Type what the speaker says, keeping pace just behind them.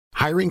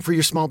Hiring for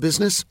your small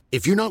business?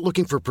 If you're not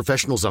looking for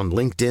professionals on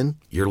LinkedIn,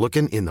 you're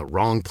looking in the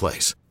wrong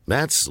place.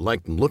 That's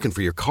like looking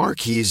for your car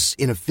keys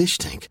in a fish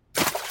tank.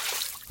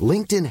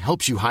 LinkedIn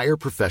helps you hire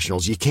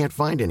professionals you can't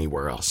find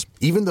anywhere else,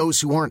 even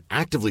those who aren't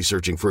actively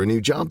searching for a new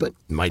job but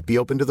might be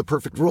open to the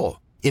perfect role.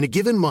 In a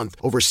given month,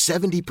 over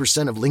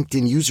 70% of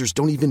LinkedIn users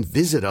don't even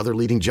visit other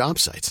leading job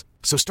sites.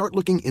 So start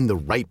looking in the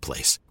right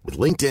place. With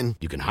LinkedIn,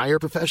 you can hire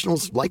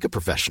professionals like a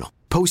professional.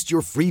 Post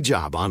your free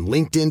job on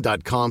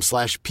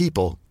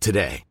linkedin.com/people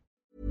today.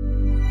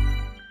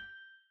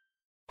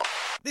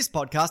 This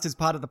podcast is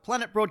part of the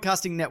Planet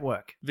Broadcasting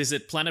Network.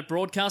 Visit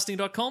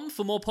planetbroadcasting.com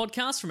for more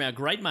podcasts from our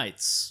great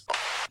mates.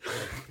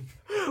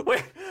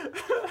 Wait.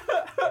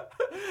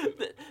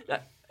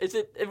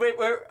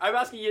 I'm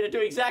asking you to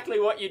do exactly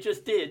what you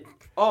just did.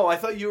 Oh, I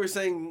thought you were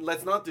saying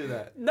let's not do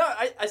that. No,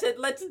 I said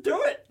let's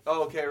do it.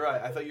 Oh, okay,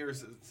 right. I thought you were,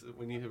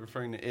 when you were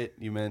referring to it,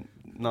 you meant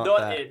not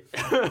that. It.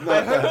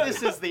 I hope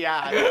this is the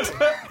ad.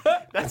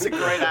 That's a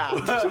great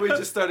ad. Should we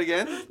just start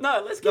again?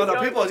 No, let's keep going.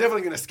 People are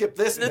definitely going to skip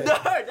this bit. No,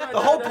 the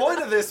whole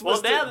point of this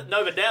was but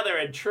now they're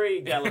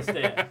intrigued,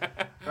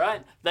 Alistair.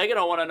 Right? They're going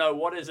to want to know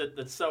what is it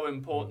that's so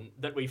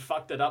important that we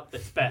fucked it up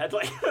this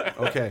badly.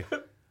 Okay.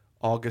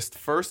 August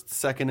 1st,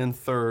 2nd, and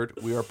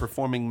 3rd, we are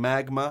performing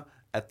Magma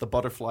at the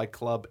Butterfly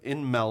Club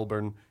in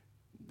Melbourne.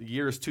 The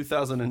year is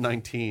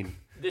 2019.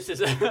 This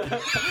is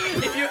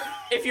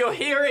if you're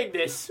hearing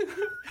this,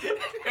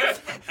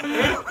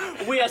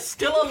 we are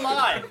still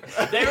alive.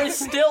 There is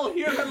still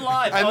human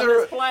life on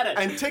this planet.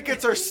 And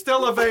tickets are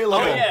still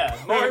available. Oh yeah.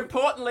 More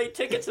importantly,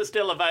 tickets are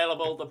still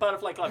available. The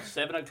Butterfly Club,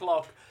 7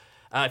 o'clock.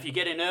 If you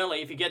get in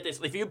early,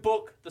 if you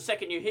book the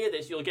second you hear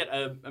this, you'll get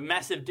a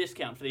massive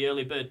discount for the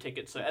early bird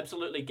tickets. So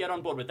absolutely get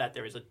on board with that.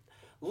 There is a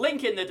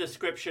link in the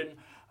description.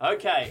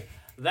 Okay,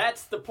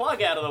 that's the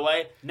plug out of the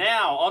way.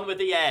 Now, on with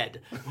the ad.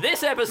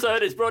 This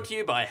episode is brought to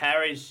you by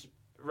Harry's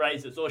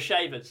Razors or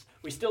Shavers.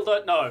 We still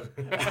don't know.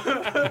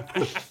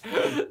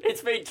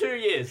 It's been 2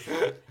 years.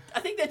 I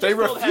think they're just They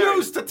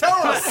refuse to tell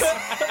us.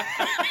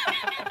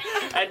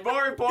 And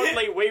more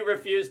importantly, we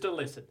refuse to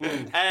listen.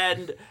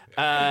 And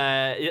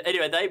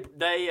anyway,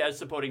 they are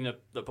supporting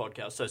the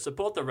podcast. So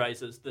support the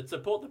razors that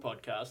support the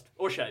podcast,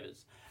 or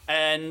shavers.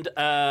 And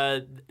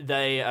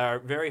they are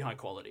very high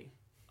quality.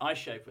 I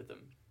shave with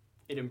them.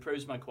 It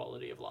improves my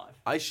quality of life.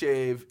 I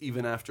shave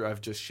even after I've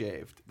just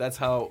shaved. That's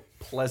how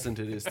pleasant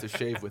it is to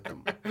shave with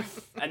them.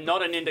 And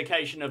not an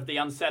indication of the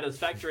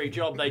unsatisfactory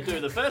job they do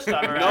the first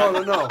time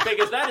around. No.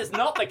 Because that is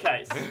not the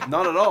case.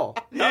 Not at all.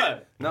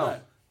 No.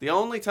 The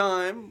only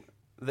time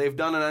they've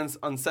done an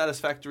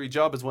unsatisfactory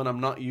job is when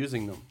I'm not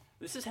using them.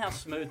 This is how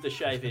smooth the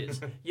shave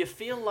is. You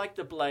feel like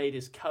the blade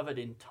is covered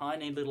in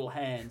tiny little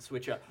hands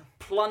which are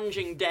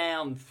plunging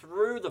down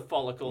through the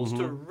follicles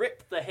to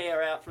rip the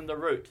hair out from the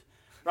root.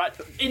 Right,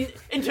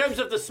 in terms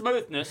of the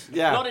smoothness,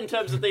 not in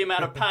terms of the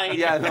amount of pain.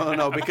 Yeah,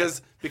 no,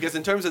 because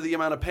in terms of the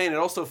amount of pain, it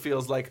also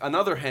feels like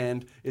another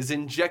hand is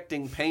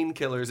injecting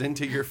painkillers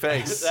into your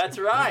face. That's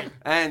right.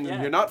 And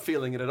you're not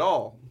feeling it at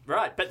all.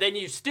 Right, but then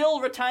you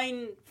still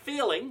retain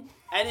feeling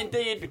and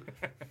indeed,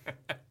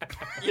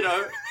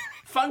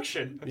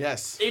 function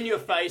in your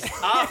face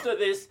after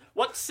this,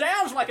 what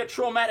sounds like a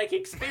traumatic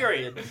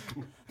experience.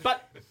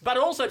 But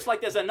also it's like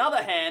there's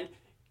another hand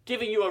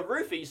giving you a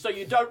roofie, so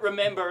you don't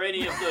remember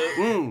any of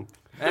the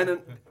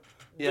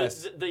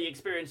the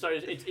experience. So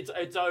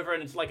it's over,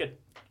 and it's like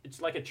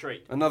a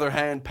treat. Another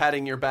hand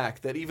patting your back.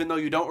 That even though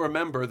you don't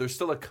remember, there's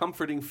still a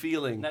comforting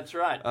feeling. That's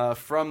right.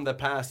 From the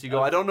past, you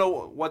go, I don't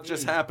know what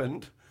just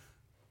happened,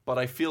 but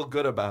I feel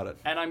good about it.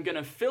 And I'm going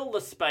to fill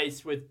the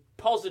space with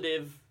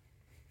positive,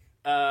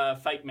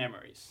 fake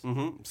memories.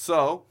 Mm-hmm.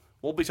 So.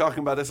 We'll be talking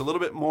about this a little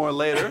bit more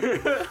later.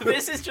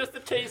 This is just the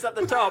tease at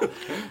the top.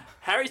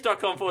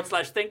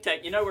 Harrys.com/think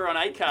tank. We're on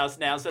Acast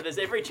now, so there's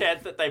every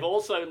chance that they've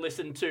also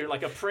listened to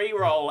like a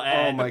pre-roll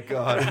ad. Oh my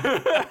God.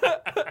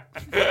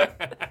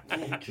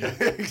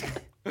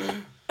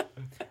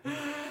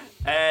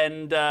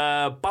 And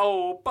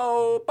bo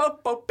bo bo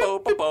bo bo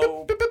bo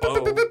bo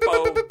bo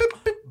bo.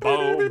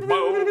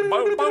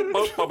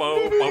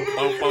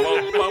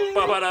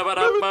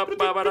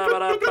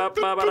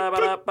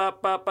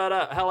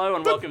 Hello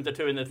and welcome to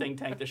Two in the Think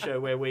Tank, the show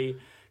where we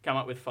come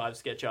up with 5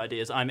 sketch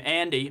ideas. I'm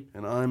Andy.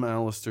 And I'm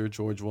Alistair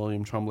George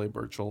William Tremblay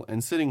Birchall.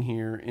 And sitting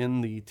here in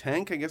the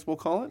tank, I guess we'll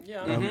call it,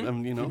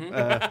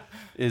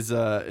 is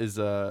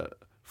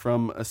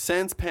from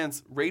Sans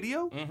Pants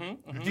Radio. Do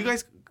you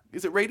guys,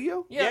 is it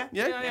radio? Yeah.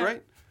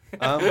 Right.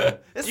 Do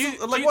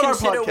you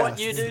consider what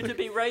you do to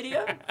be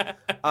radio?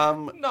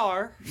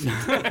 No.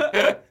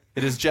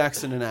 It is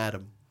Jackson and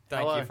Adam.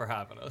 Thank you for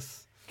having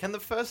us. Can the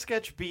first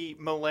sketch be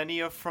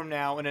millennia from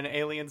now in an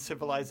alien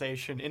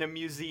civilization, in a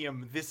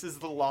museum? This is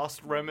the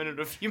last remnant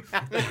of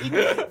humanity.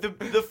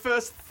 the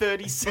first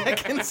 30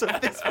 seconds of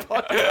this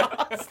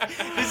podcast.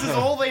 This is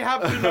all they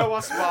have to know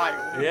us by.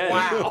 Yeah.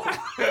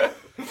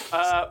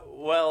 Wow.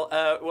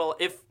 Well,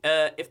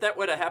 if if that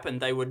were to happen,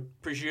 they would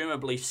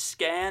presumably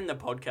scan the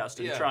podcast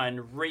and try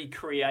and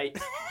recreate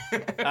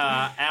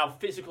our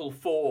physical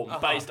form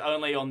based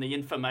only on the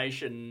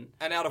information.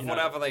 And out of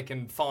whatever they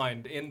can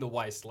find in the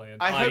wasteland,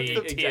 I hope i.e.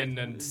 that- tin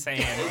and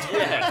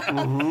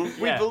sand.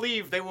 We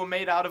believe they were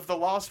made out of the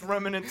last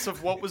remnants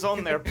of what was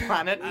on their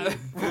planet,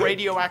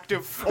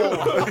 radioactive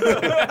fallout.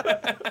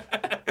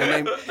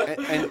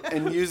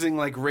 and using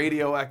like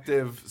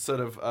radioactive sort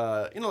of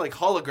like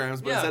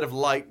holograms, but instead of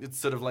light, it's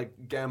sort of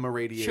like gamma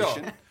radiation.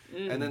 Sure.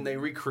 And then they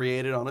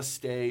recreate it on a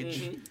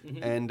stage,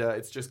 and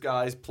it's just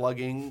guys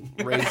plugging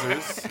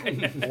razors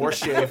or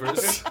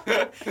shavers.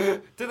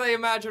 Do they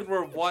imagine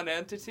we're one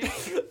entity,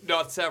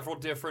 not several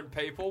different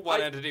people?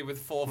 One entity with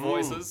 4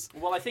 voices.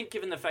 Well, I think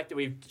given the fact that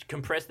we've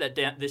compressed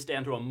this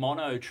down to a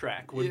mono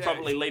track, would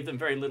probably leave them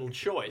very little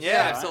choice.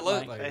 Yeah, right?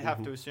 absolutely. They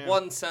have to assume.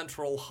 One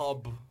central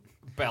hub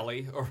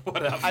belly or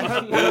whatever. I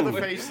heard one of the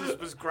faces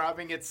was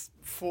grabbing its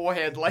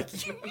forehead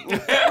like you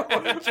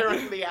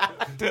during the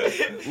act.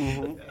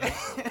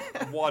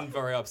 One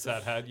very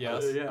upset head,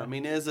 yes. I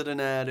mean, is it an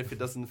ad if it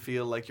doesn't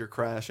feel like you're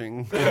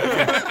crashing?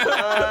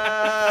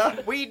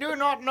 We do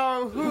not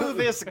know who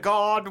this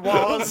god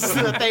was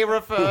that they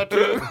refer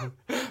to.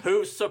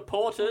 Who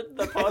supported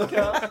the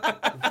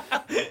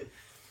podcast?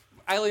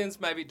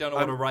 Aliens maybe don't know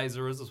what a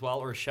razor is as well,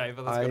 or a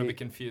shaver. That's going to be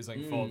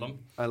confusing for them.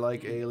 I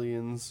like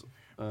aliens.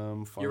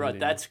 You're right,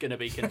 that's going to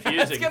be confusing.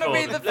 It's going to for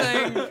be them. the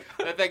thing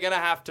that they're going to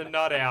have to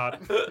nut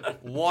out.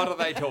 What are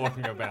they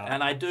talking about?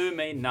 And I do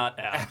mean nut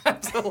out.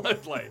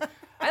 Absolutely.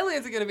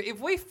 Aliens are going to be...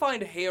 If we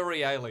find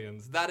hairy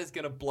aliens, that is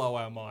going to blow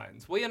our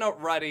minds. We are not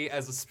ready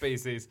as a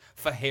species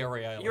for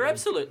hairy aliens. You're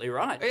absolutely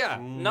right. Yeah.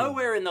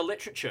 Nowhere in the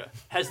literature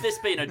has this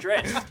been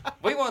addressed.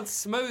 We want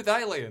smooth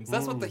aliens.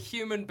 That's what the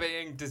human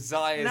being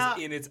desires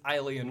in its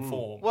alien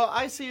form. Well,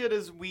 I see it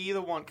as we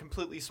either want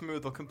completely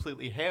smooth or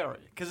completely hairy.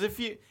 Because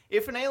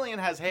if an alien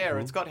has hair,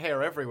 it's got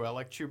hair everywhere,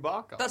 like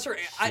Chewbacca. That's right.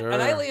 An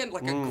alien,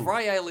 like a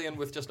grey alien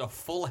with just a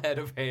full head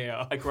of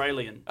hair. A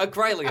Graylien. A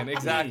Graylien,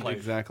 exactly.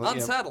 Exactly, yep.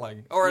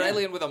 Unsettling. Or an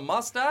alien with a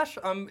mustache.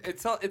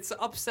 It's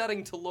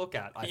upsetting to look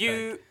at, I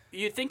think.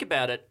 You think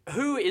about it,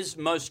 who is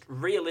most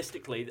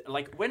realistically,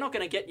 like, we're not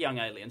going to get young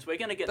aliens. We're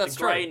going to get That's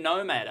the grey true.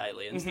 nomad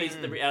aliens. These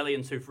are the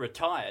aliens who've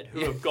retired, who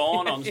have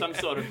gone on some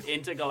sort of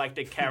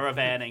intergalactic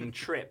caravanning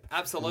trip.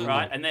 Absolutely.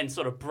 Right? And then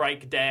sort of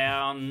break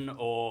down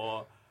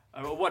or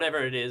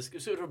whatever it is,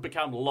 sort of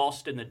become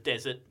lost in the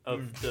desert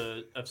of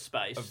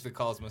space. Of the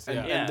cosmos,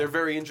 And, yeah. and they're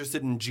very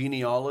interested in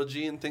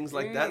genealogy and things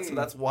like that, so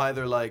that's why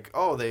they're like,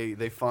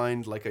 they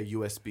find like a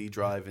USB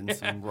drive in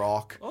some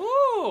rock,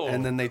 Ooh.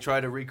 and then they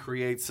try to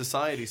recreate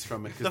societies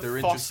from it the because they're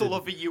interested. fossil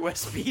of a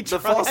USB The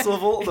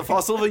drive.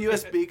 fossil of a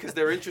USB because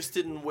they're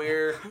interested in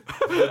where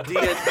the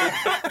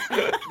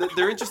DNA.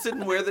 They're interested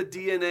in where the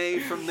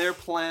DNA from their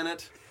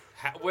planet.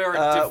 Where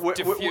it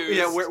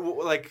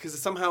diffused.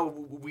 Because somehow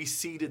we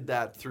seeded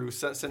that through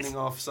sending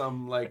off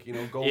some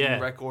golden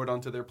record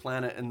onto their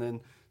planet, and then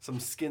some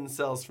skin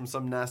cells from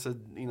some NASA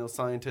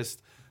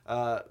scientist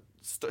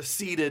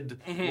seeded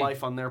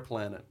life on their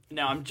planet.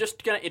 Now, I'm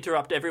just going to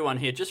interrupt everyone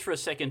here just for a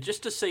second,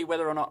 just to see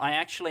whether or not I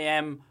actually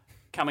am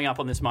coming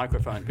up on this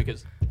microphone,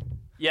 because...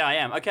 Yeah, I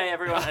am. Okay,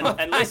 everyone.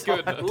 And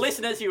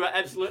listeners, you are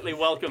absolutely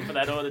welcome for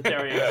that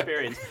auditory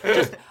experience.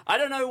 Just, I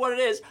don't know what it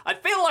is. I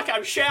feel like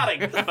I'm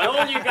shouting, but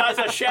all you guys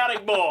are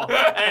shouting more.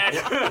 And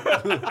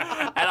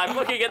I'm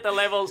looking at the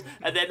levels,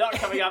 and they're not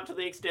coming up to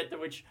the extent to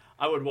which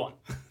I would want.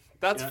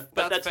 That's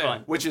that's fair.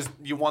 fine. Which is,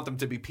 you want them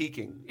to be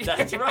peaking.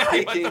 That's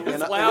right. Peaking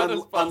and loud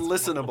as possible.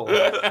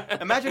 unlistenable.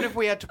 Imagine if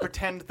we had to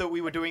pretend that we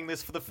were doing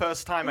this for the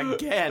first time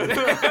again.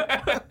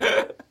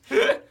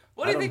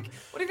 What do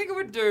you think it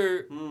would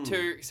do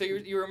to... So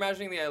you were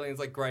imagining the aliens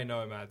like grey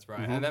nomads,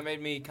 right? And that made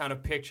me kind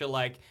of picture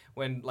like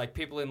when like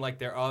people in like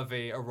their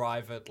RV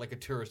arrive at like a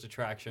tourist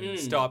attraction,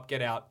 stop,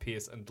 get out,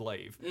 piss, and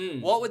leave.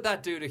 What would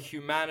that do to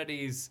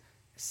humanity's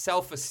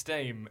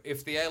self-esteem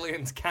if the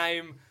aliens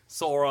came,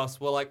 saw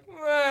us, were like,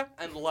 meh,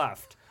 and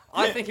left?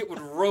 I think it would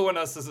ruin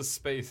us as a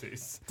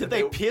species. Did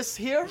they piss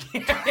here?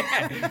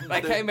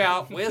 They came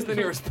out. Where's the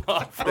nearest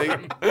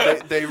bathroom?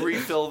 They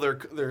refill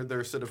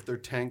their sort of their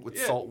tank with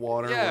salt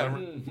water. Yeah. Or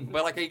whatever.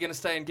 We're like, are you going to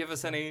stay and give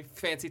us any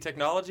fancy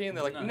technology? And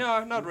they're like,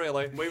 no, not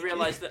really. We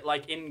realize that,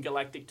 like, in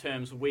galactic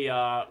terms, we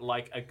are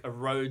like a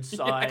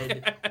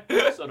roadside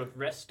sort of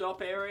rest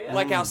stop area.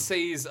 Like our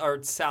seas are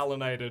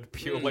salinated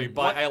purely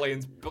by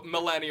aliens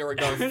millennia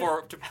ago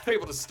for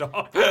people to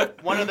stop.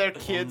 One of their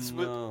kids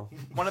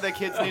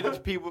needed to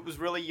pee but was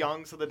really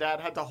young, so the dad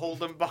had to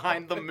hold him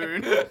behind the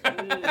moon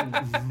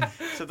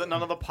so that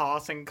none of the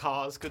passing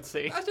cars could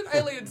see. Imagine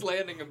aliens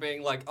landing and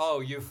being like, oh,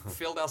 you've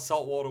filled our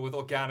salt water with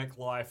organic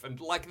life,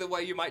 and like the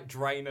way you might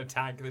drain a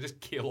tank, they just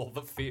kill all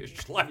the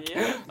fish. Like,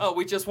 oh,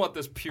 we just want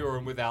this pure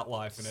and without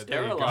life in it.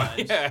 There you go.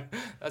 Sterilized. Yeah,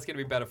 that's going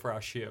to be better for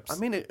our ships. I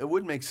mean, it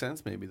would make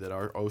sense maybe that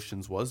our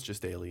oceans was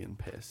just alien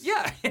piss.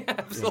 Yeah,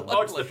 absolutely.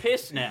 Oh, it's the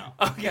piss now.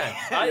 Okay.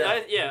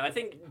 I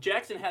think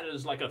Jackson had it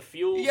as like a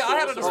fuel Yeah, source. I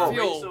had it as or a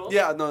fuel. resource.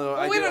 Yeah, no.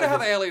 Well, we don't know how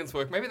the aliens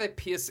work. Maybe they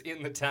piss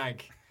in the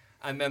tank.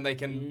 and then they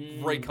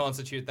can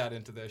reconstitute that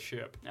into their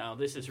ship. Now,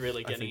 this is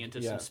really getting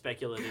into some yeah.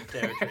 speculative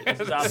territory. This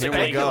is Arthur Here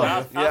we C. go.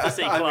 Arthur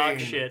C. Yeah, I Clarke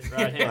mean- shit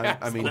right here.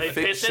 I mean, They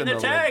piss in the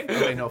fictionally. tank.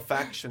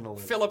 Factionally.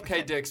 Philip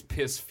K. Dick's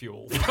Piss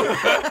Fuel.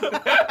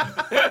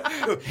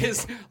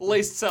 His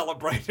least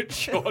celebrated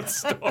short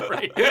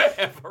story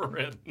ever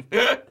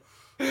written.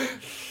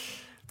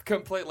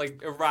 Completely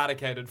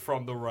eradicated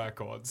from the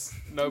records.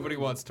 Nobody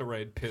wants to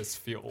read Piss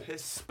Fuel.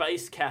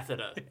 Space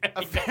catheter.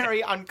 A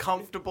very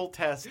uncomfortable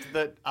test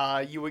that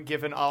you were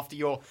given after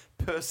your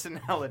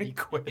personality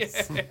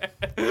quiz.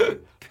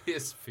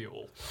 Piss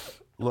Fuel.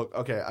 Look,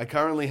 okay, I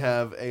currently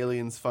have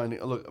aliens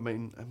finding. Look, I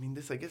mean,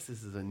 this. I guess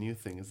this is a new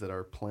thing. Is that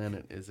our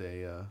planet is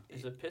a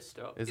Is a piss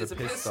stop. is a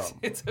piss stop.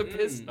 It's a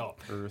piss stop.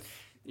 Earth.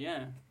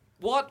 Yeah.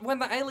 What? When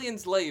the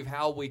aliens leave,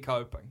 how are we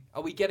coping?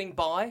 Are we getting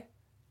by?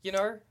 You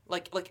know,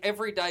 like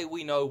every day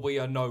we know we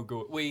are no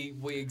good. We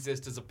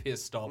exist as a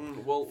piss stop.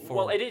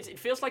 Well, it is. It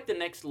feels like the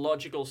next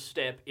logical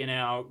step in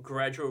our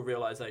gradual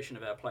realization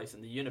of our place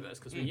in the universe.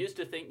 Because we used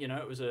to think, you know,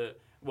 it was that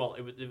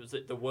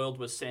the world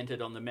was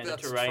centered on the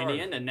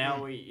Mediterranean, true. and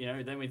now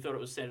then we thought it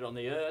was centered on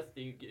the Earth.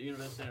 The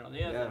universe centered on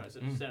the Earth. Yeah. No, it's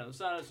centered on the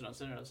sun. It's not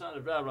centered on the sun.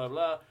 Blah blah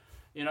blah.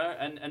 You know,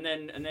 and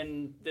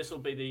then this will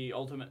be the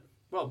ultimate.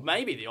 Well,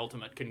 maybe the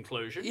ultimate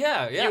conclusion.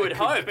 Yeah. You would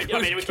hope. But, I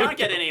mean, we can't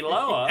get any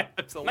lower.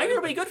 Absolutely. Maybe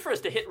it'll be good for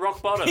us to hit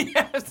rock bottom.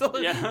 Yeah,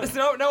 absolutely. Yeah. There's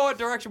no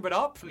direction but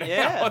up now.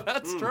 Yeah.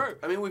 That's true.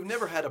 I mean, we've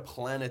never had a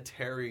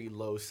planetary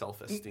low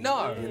self-esteem.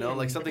 No. You know,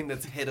 like something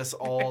that's hit us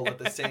all at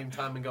the same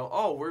time and go,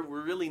 oh, we're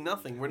really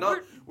nothing. We're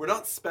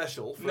not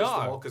special, first of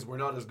all, because we're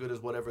not as good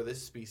as whatever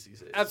this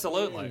species is.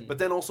 Absolutely. But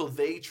then also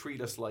they treat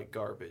us like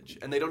garbage,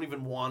 and they don't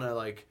even want to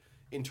like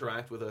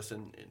interact with us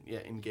and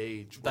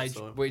engage.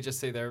 whatsoever. We just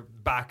see their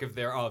back of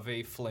their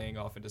RV fleeing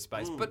off into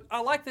space. But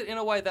I like that in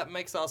a way that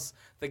makes us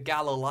the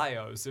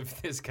Galileos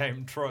if this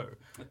came true.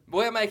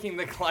 We're making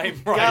the claim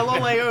right now.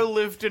 Galileo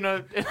lived in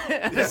a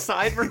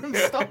side room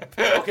stop.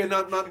 Okay,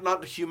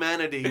 not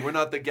humanity. We're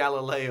not the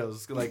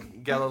Galileos.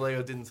 Like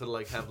Galileo didn't sort of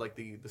like have like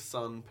the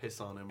sun piss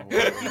on him or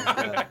whatever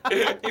like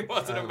that. He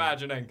wasn't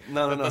imagining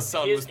no. that the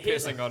sun Here's- was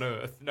here's- pissing on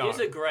Earth. No. Here's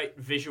a great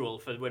visual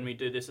for when we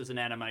do this as an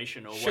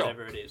animation or Sure.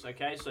 whatever it is.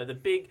 Okay, so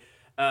the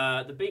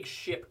big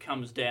ship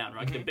comes down,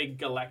 right? The big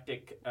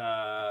galactic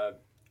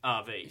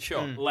RV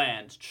Sure.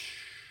 lands,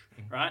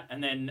 right?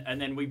 And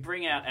then we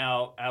bring out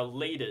our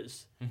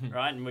leaders,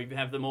 right? And we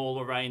have them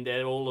all arraigned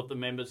there, all of the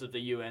members of the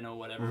UN or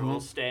whatever, all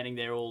standing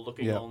there, all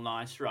looking Yeah. all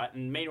nice, right?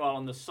 And meanwhile,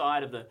 on the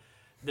side of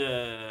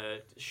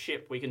the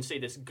ship, we can see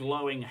this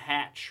glowing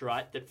hatch,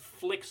 right, that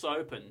flicks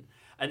open,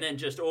 and then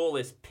just all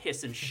this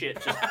piss and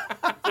shit just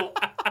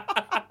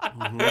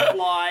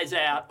flies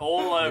out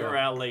all over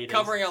our leaders.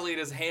 Covering our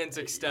leaders' hands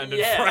extended.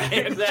 Yeah,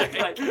 frame.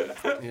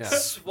 exactly. Yeah.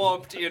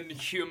 Swamped in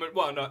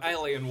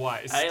alien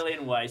waste.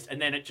 Alien waste,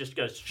 and then it just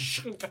goes,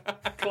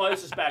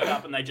 closes back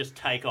up, and they just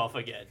take off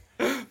again.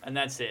 And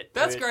that's it.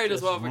 That's It's great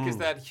as just- well because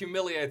that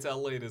humiliates our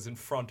leaders in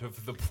front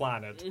of the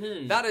planet.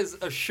 That is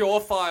a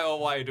surefire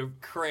way to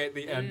create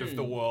the end of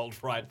the world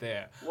right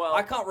there. Well-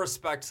 I can't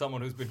respect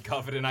someone who's been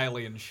covered in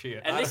alien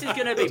shit. And this is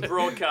going to be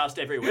broadcast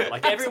everywhere.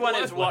 Like, everyone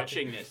is Absolutely.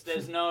 watching this.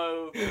 There's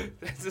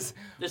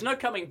no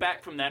coming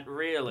back from that,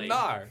 really.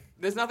 No,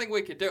 there's nothing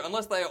we could do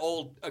unless they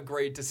all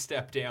agreed to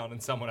step down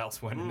and someone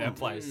else went in their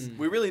place.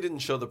 We really didn't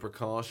show the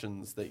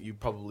precautions that you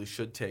probably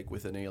should take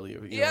with an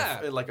alien. You Yeah.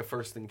 know, like a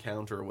first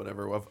encounter or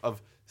whatever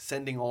of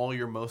sending all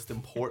your most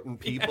important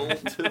people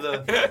to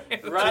the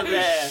Right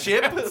there.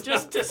 ship.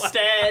 Just to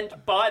stand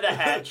by the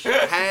hatch.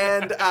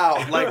 Hand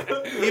out, like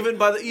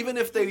even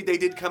if they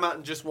did come out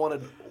and just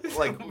wanted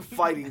like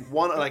fighting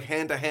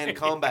hand to hand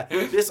combat,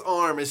 this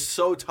arm is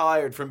so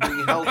tired from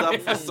being held up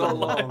for so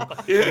long,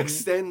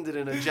 extended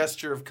in a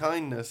gesture of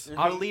kindness.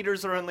 Our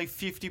leaders are only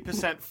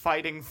 50%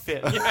 fighting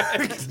fit.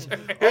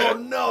 Oh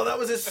no, that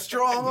was his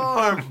strong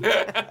arm.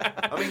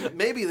 I mean,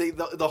 maybe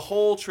the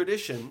whole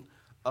tradition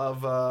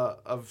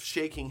of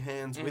shaking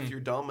hands with your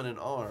dominant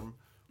arm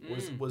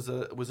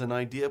was an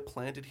idea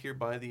planted here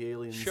by the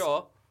aliens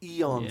Sure.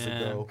 eons Yeah.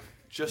 ago,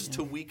 just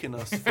to weaken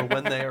us for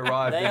when they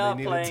arrived. They and are they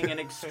needed playing to. an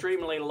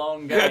extremely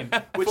long game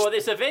for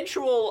this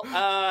eventual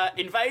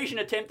invasion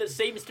attempt that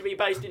seems to be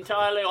based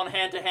entirely on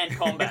hand-to-hand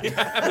combat.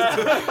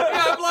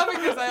 Yeah, I'm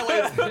loving these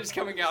aliens just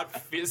coming out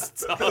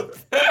fists up.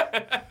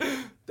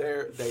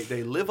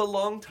 They live a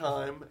long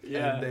time,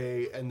 Yeah.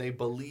 and they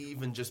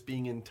believe in just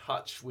being in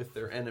touch with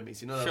their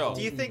enemies. You know, that Sure. whole-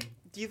 Do you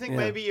think Yeah.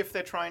 maybe if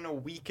they're trying to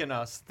weaken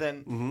us,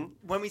 then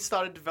when we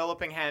started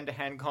developing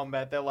hand-to-hand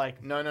combat, they're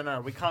like,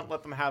 no, we can't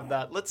let them have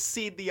that. Let's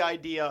seed the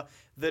idea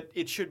that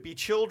it should be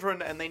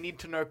children and they need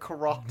to know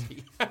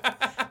karate,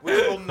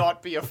 which will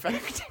not be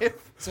effective.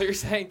 So you're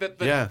saying that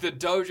the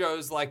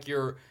dojos, like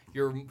your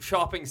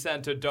shopping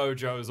center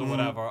dojos or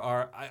whatever,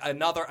 are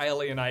another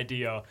alien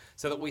idea,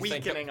 so that we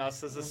Weakening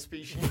us as a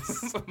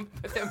species.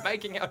 but they're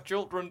making our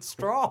children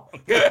strong.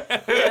 Yeah,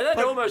 that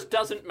almost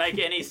doesn't make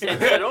any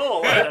sense at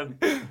all, Adam.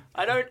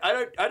 I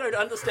don't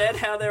understand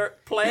how they're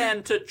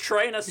planned to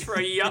train us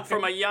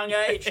from a young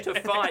age to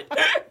fight.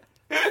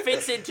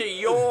 fits into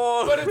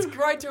your... But it's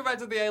great to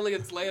imagine the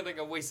aliens landing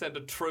and we send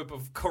a troop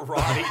of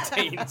karate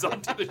teens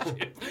onto the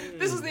ship.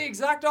 This is the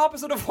exact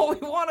opposite of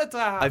what we wanted to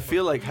happen. I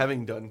feel like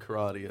having done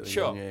karate at a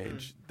Sure. young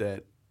age,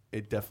 that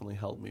it definitely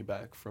held me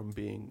back from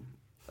being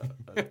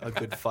a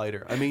good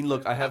fighter. I mean,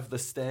 look, I have the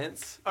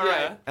stance, All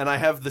right. and I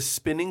have the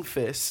spinning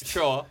fist.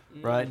 Sure.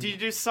 Right? Do you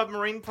do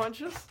submarine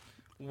punches?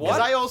 What? Because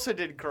I also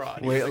did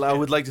karate. Wait, I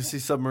would like to see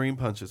submarine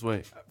punches.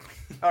 Wait.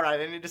 All right,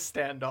 I need to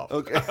stand up.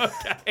 Okay.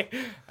 Okay.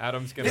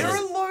 Adam's gonna. They're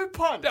a low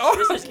punch.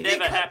 This has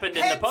never happened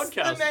in the Hence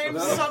podcast. the name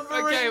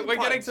submarine Okay, we're punch.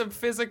 getting some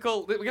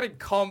physical. We're getting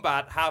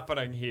combat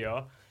happening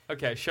here.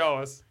 Okay, show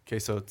us. Okay,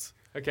 so it's...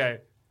 Okay.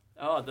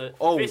 Oh, the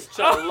Oh. fists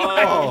are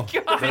low. Oh.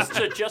 The fists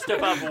are just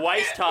above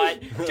waist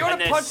height, wanna and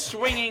they're punch-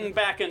 swinging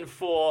back and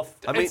forth.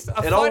 I mean, It's a it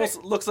fighting-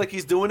 almost looks like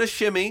he's doing a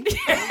shimmy.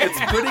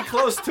 It's pretty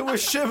close to a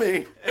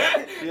shimmy.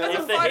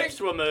 If the fighting- hips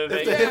were moving.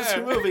 If the hips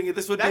are moving,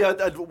 this would be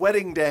a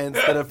wedding dance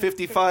that a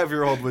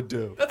 55-year-old would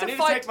do. That's I a need to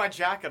fight. take my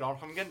jacket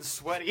off. I'm getting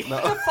sweaty.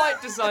 That's a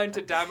fight designed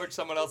to damage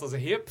someone else's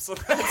hips. So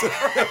that's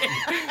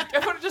great.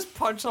 Don't want to just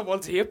punch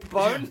someone's hip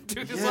bone.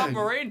 Do the Yeah.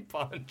 submarine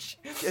punch.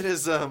 It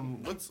is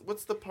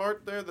what's the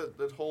part there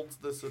that holds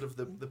the sort of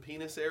the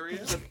penis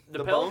area?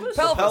 The bone? pelvis?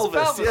 The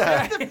pelvis,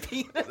 yeah. The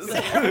penis.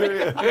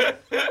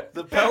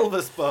 The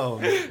pelvis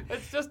bone.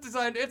 It's just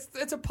designed.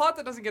 It's a part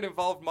that doesn't get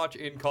involved much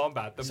in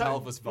combat. The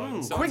pelvis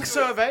bone. So Quick it's-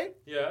 survey.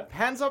 Yeah.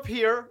 Hands up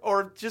here,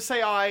 or just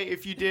say I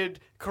if you did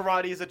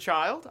karate as a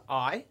child.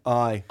 I.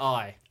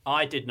 Aye.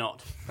 I did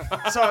not.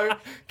 So,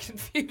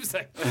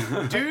 Confusing.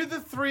 do the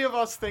three of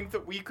us think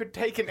that we could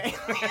take an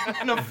alien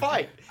in a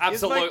fight? Is my-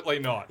 Absolutely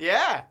not.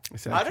 Yeah.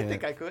 said I I don't can't.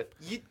 think I could.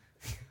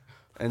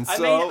 And I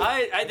so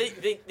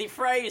mean, the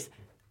phrase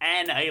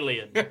 "an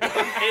alien"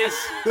 is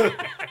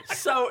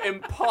so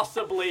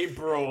impossibly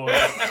broad.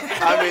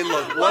 I mean,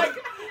 look, what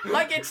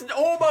Like it's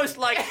almost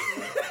like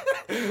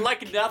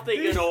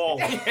nothing at all.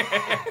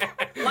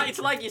 It's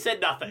like you said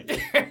nothing.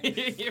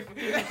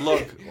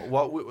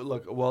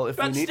 well, if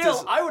But we need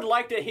still, to I would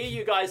like to hear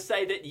you guys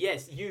say that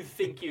yes, you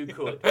think you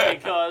could,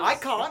 because I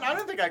can't. I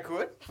don't think I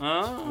could.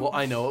 well,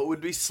 I know it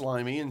would be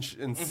slimy and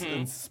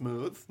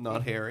smooth,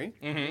 not hairy.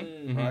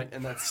 Right?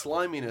 And that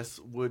sliminess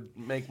would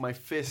make my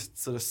fist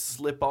sort of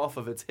slip off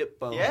of its hip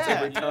bones Yeah.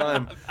 every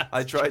time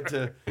I tried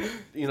to,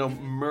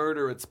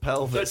 murder its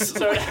pelvis.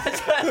 So it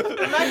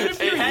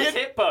has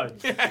hip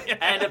bones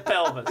and a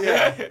pelvis.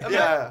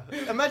 yeah.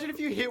 Imagine if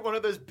you hit one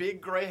of those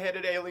big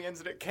gray-headed aliens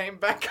and it came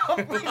back up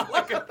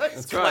like a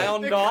That's right.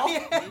 Clown doll.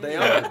 They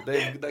are.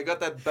 They got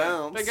that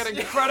bounce. They got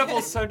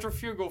incredible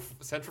centrifugal.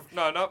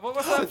 What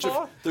was that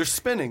for? They're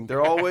spinning.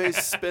 They're always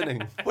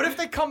spinning. What if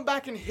they come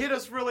back and hit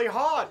us really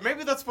hard?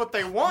 Maybe that's what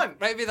they want.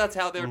 Maybe that's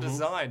how they're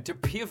designed, to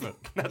pivot.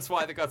 That's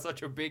why they got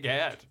such a big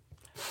head.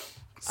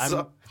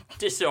 I'm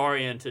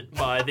disoriented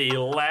by the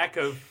lack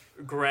of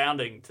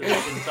grounding to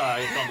this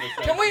entire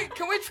conversation.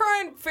 Can we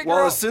try and figure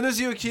Well, out? as soon as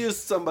you accused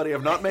somebody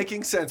of not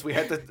making sense, we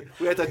had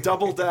to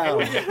double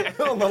down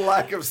on the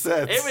lack of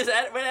sense. It was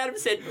when Adam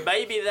said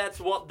maybe that's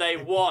what they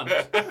want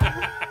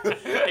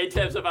in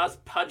terms of us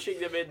punching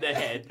them in the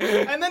head.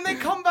 And then they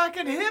come back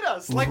and hit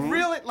us. Like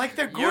really, like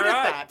they're good You're at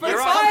right. that. But You're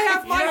if right. I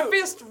have my You-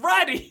 fist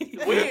ready.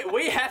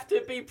 We have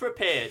to be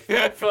prepared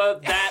for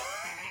that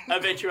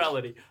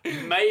eventuality.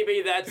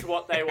 Maybe that's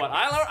what they want.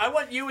 I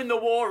want you in the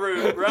war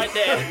room right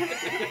there.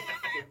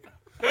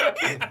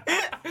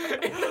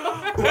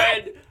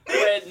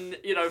 when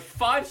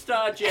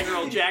 5-star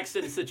General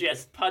Jackson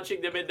suggests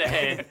punching them in the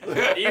head,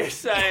 you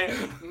say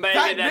maybe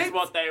That that's makes-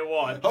 what they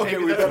want. Okay,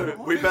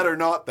 we better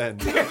not then.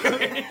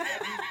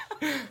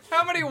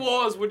 How many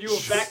wars would you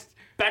have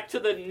Back to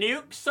the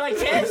nukes, I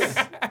guess.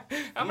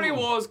 How many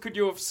wars could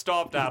you have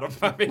stopped Adam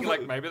by being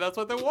like, maybe that's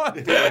what they want?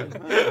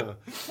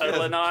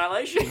 Total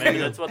annihilation. Maybe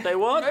that's what they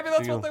want. Maybe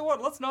that's what they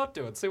want. Let's not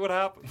do it. See what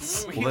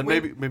happens. Well,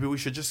 then maybe we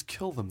should just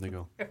kill them. They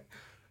go,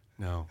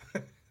 no.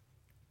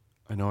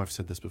 I know I've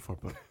said this before,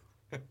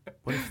 but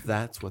what if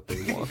that's what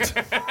they want?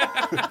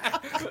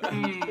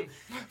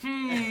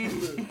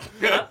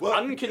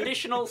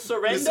 Unconditional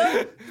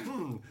surrender.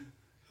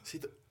 See,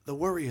 the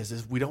worry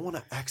is we don't want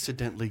to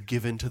accidentally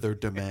give in to their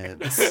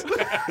demands.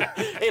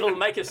 It'll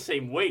make us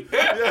seem weak.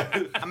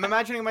 I'm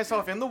imagining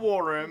myself in the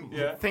war room.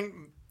 Yeah.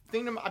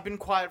 Thinking I've been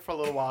quiet for a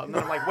little while, and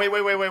then I'm like,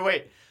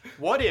 wait.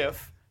 What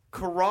if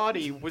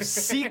karate was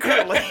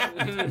secretly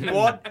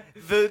what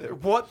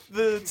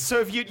the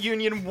Soviet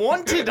Union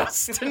wanted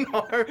us to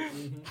know?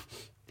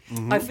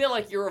 I feel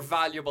like you're a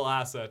valuable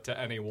asset to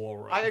any war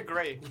room. I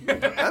agree.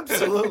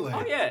 Absolutely.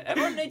 Oh yeah,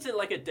 everyone needs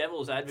a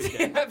devil's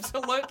advocate.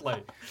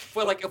 Absolutely.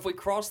 Well, if we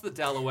cross the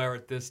Delaware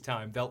at this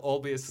time, they'll all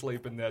be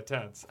asleep in their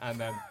tents, and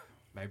then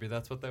maybe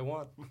that's what they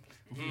want.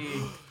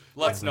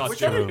 Let's not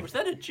do it. Was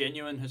that a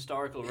genuine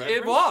historical reference?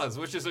 It was,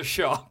 which is a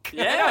shock.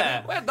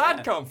 Yeah. Where'd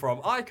that come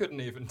from? I couldn't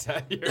even tell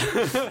you.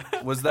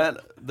 Was that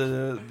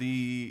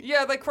the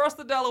Yeah, they crossed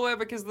the Delaware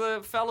because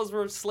the fellas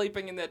were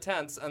sleeping in their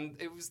tents, and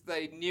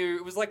they knew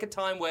it was like a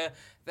time where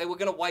they were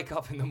going to wake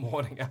up in the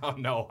morning. Oh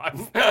no,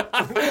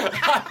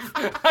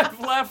 I've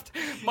left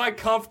my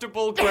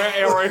comfortable gray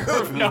area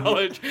of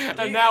knowledge,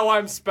 and now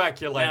I'm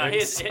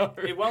speculating. Now,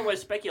 while we're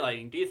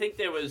speculating, do you think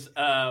there was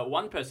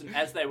one person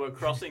as they were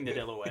crossing the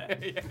Delaware,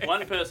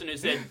 one person who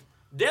said,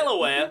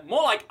 Delaware,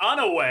 more like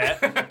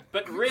unaware,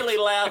 but really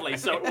loudly,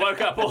 so it woke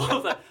up all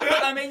of the.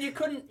 But I mean, you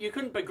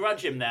couldn't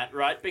begrudge him that,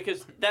 right?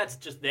 Because that's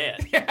just there.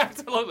 Yeah,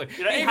 absolutely.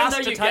 You know, even though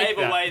you gave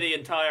away the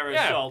entire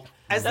assault,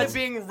 as they're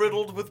being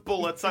riddled with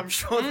bullets, I'm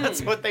sure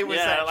that's what they were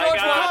saying. like,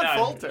 Can't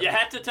fault it. You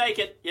had to take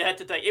it.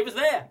 It was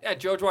there. Yeah,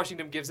 George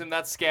Washington gives him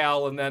that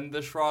scowl and then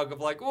the shrug of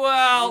like,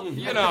 well,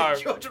 you know.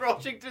 George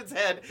Washington's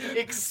head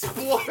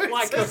explodes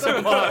Like as a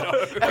tomato.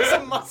 as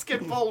a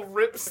musket ball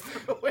rips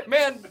through it.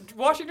 Man,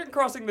 Washington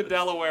crossing the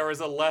Delaware is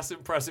a less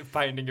impressive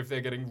painting if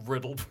they're getting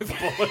riddled with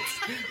bullets.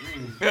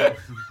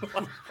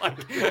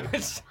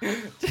 It's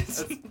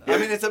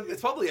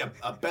it's probably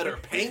a better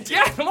painting.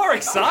 yeah, more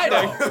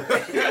exciting.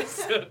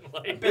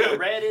 A bit of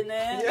red in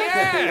there.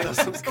 Yeah.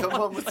 Come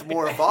on with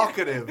more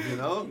evocative, you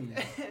know.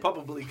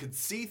 Probably could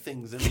see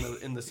things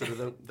in the sort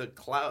of the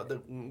cloud,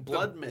 the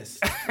blood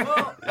mist.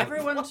 Well,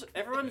 everyone's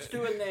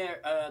doing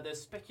their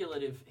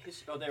speculative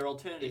or their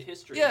alternative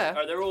history. Yeah.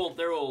 Or they're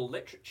all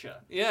literature.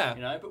 Yeah.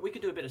 You know, but we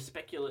could do a bit of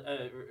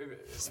Speculative.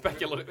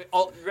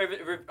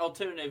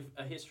 alternative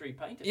history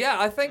painting. Yeah,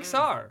 I think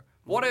so.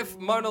 What if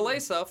Mona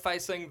Lisa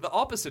facing the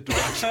opposite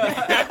direction?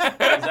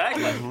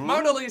 Exactly.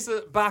 Mona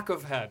Lisa back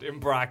of head in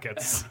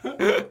brackets.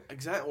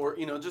 Exactly, or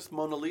just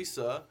Mona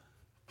Lisa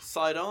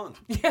side on.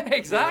 Yeah,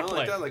 exactly.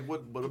 Like that. Like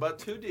what about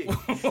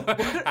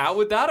 2D? How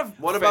would that have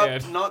What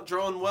fared? about not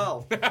drawn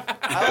well?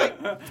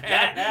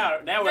 Now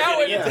we're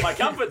getting into my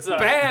comfort zone.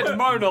 Bad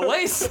Mona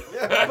Lisa?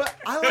 But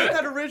I like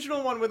that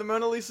original one where the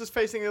Mona Lisa's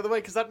facing the other way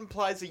because that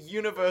implies a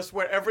universe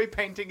where every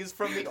painting is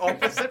from the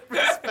opposite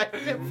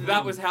perspective.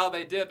 That was how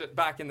they did it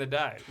back in the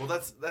day. Well,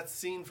 that's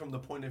seen from the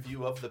point of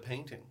view of the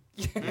painting.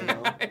 You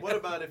know? What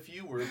about if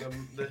you were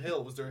the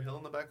hill? Was there a hill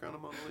in the background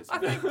of Mona Lisa? I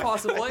think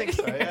possibly. I think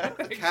so, yeah.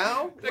 A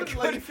cow?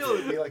 Like you feel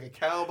it would be like a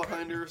cow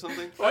behind her or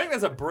something? I think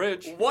there's a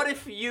bridge. What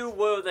if you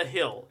were the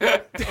hill?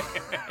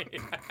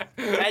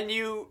 And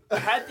you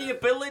had the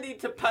ability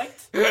to paint?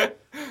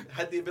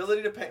 Had the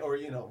ability to paint, or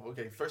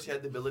first you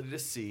had the ability to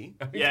see.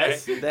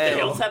 Yes. The Then-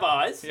 hills have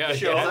eyes. Yeah,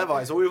 Sure. Hills have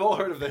eyes. Well, we've all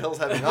heard of the hills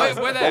having eyes.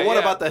 we're But there, what yeah.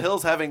 about the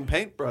hills having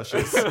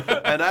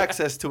paintbrushes and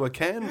access to a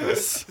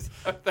canvas?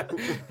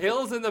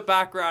 Hills in the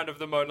background of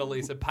the Mona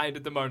Lisa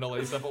painted the Mona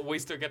Lisa, but we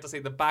still get to see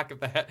the back of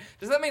the head.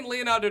 Does that mean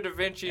Leonardo da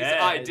Vinci's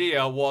Yeah.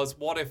 idea was,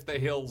 what if the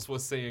hills were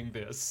seeing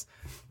this?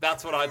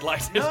 That's what I'd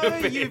like it No,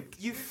 to be.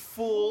 you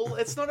fool.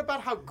 It's not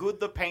about how good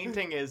the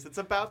painting is. It's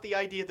about the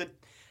idea that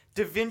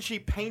Da Vinci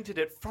painted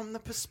it from the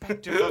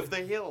perspective of the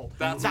hill.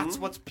 That's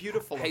what's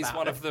beautiful He's about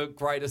one it. of the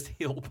greatest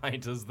hill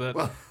painters that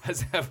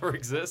has ever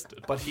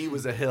existed. But he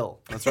was a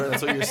hill. That's right.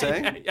 That's what you're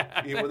saying.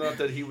 Yeah. Well, not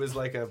that he was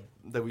that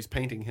he was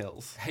painting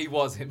hills. He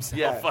was himself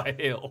Yeah. a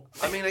hill.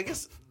 I mean, I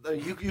guess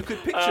you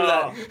could picture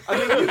that.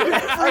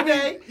 I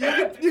mean,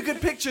 you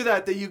could picture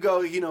that you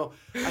go.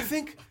 I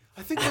think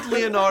what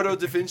Leonardo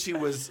da Vinci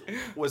was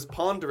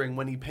pondering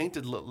when he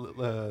painted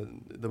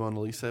the Mona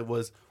Lisa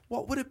was,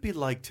 what would it be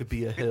like to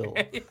be a hill?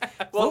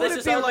 Well, What would this it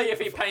is be only like if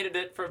he painted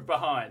it from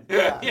behind.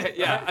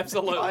 Yeah,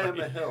 absolutely. I am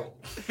a hill.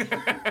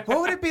 What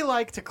would it be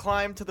like to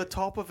climb to the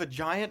top of a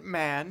giant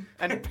man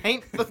and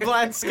paint the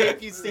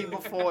landscape you see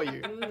before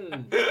you?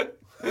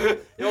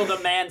 Or the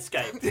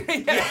manscape.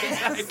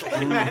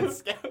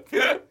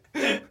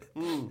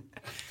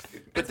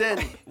 But then,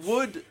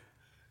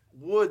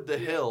 would the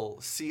hill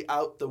see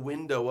out the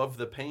window of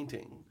the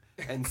painting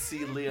and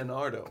see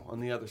Leonardo on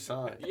the other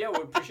side? Yeah,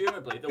 well,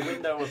 presumably the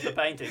window of the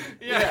painting.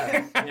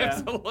 Yeah, Yeah.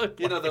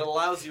 absolutely. That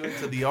allows you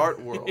into the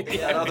art world,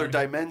 another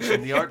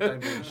dimension, the art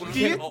dimension.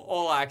 You get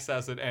all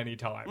access at any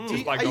time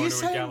just by Are going you to a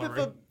saying gallery.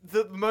 that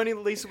the Mona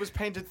Lisa was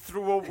painted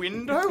through a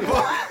window?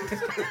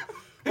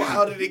 Well,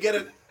 how did he get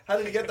it? How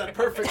did he get that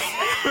perfect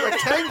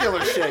rectangular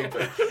shape?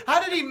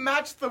 How did he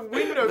match the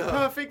window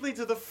perfectly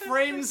to the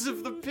frames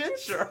of the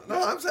picture?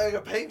 No, I'm saying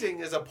a painting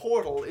is a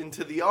portal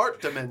into the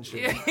art dimension,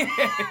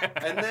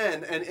 and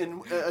then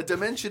in a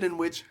dimension in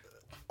which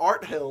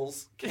art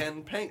hills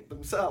can paint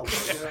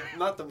themselves,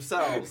 not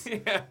themselves.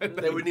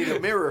 They would need a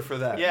mirror for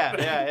that.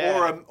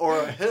 Yeah. Or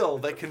a hill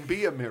that can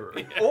be a mirror.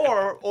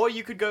 Or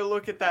you could go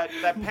look at that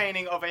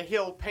painting of a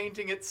hill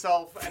painting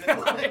itself and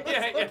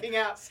it's looking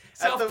out. at the-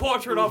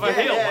 Self-portrait of a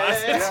hill.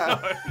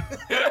 Yeah.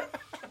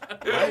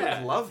 I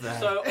would love that.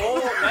 So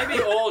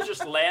maybe all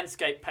just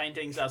landscape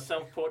paintings are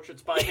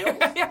self-portraits by hills.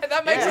 Yeah,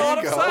 that makes a There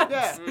lot you of go.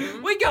 sense.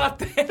 Yeah. We got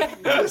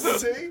there.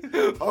 See?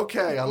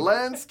 Okay, a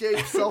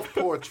landscape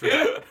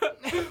self-portrait.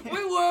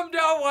 We wormed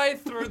our way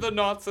through the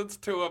nonsense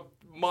to a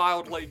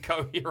mildly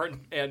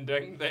coherent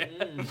ending there.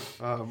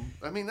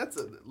 I mean, that's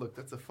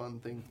a fun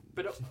thing.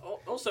 But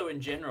also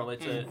in general,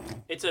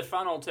 it's a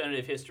fun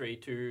alternative history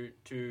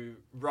to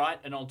write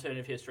an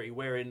alternative history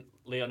wherein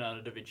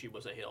Leonardo da Vinci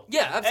was a hill.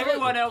 Yeah, absolutely.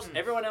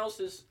 Everyone else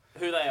is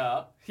who they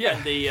are. Yeah.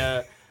 And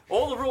the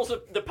all the rules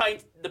of the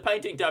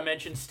painting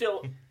dimension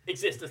still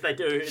exist as they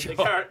do in the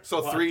current.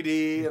 So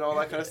 3D and all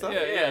that kind of stuff.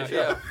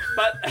 Yeah.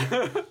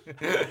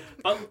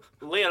 But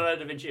Leonardo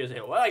da Vinci is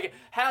here. Well, like,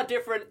 how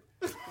different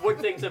would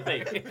things have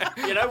been?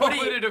 You know, What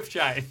would it have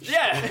changed?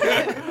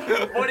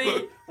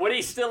 Yeah. would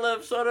he still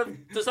have sort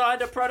of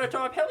designed a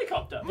prototype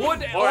helicopter? Or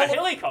a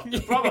helicopter,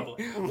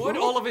 probably. Would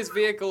all of his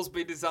vehicles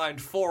be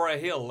designed for a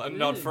hill and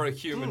not for a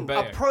human being?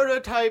 A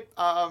prototype,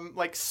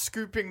 like,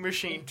 scooping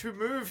machine to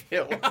move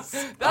hills.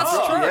 That's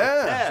true.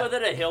 Yeah. So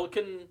that a hill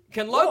can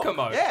Can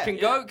locomote. Yeah,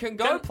 Can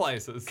go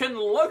places. Can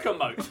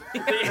locomote.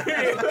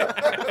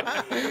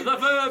 The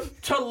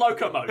verb to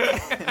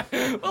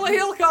locomote. Well, a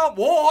hill can't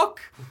walk.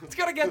 It's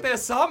got to get there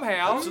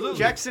somehow.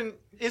 Jackson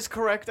is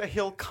correct. A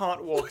hill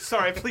can't walk.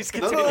 Sorry, please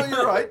No, continue.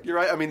 you're right. You're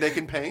right. I mean, they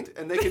can paint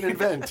and they can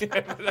invent.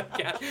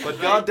 But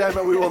God damn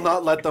it, we will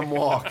not let them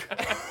walk.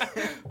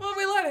 Well, if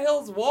we let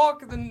hills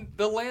walk, then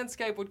the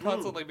landscape would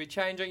constantly be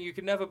changing. You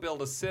could never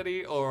build a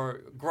city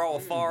or grow a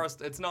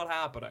forest. It's not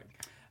happening.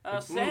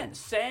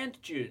 Sand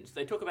dunes.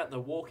 They talk about the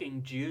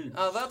walking dunes.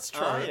 Oh, that's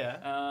true. Oh,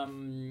 yeah.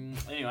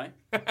 Anyway,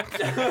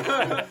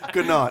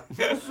 Good night.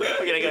 I'm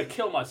gonna go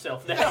kill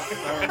myself now.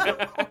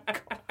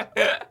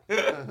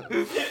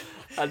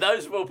 And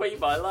those will be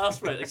my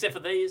last words, except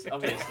for these,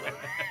 obviously.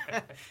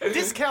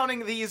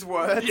 Discounting these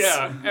words.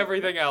 Yeah,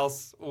 everything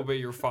else will be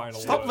your final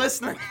Stop word.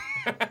 listening.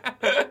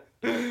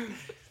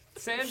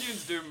 Sand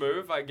dunes do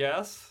move, I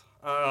guess.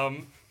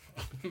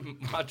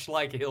 Much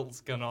like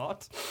hills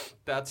cannot.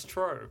 That's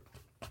true.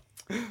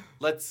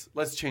 Let's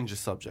change the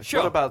subject.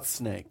 Sure. What about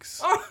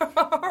snakes? All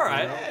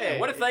right. Hey.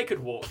 What if they could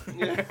walk?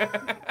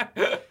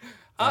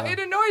 It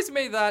annoys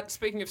me that,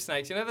 speaking of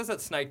snakes, you know there's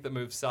that snake that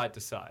moves side to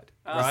side,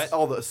 right?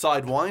 Oh, the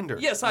sidewinder.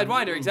 Yeah,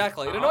 Sidewinder,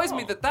 exactly. It annoys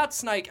me that that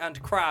snake and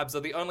crabs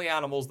are the only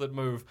animals that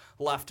move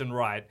left and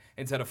right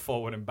instead of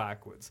forward and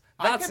backwards.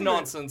 That's can move-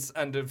 nonsense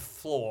and a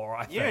flaw,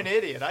 I think. You're an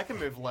idiot. I can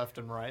move left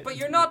and right. But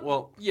you're not...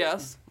 Well-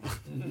 yes.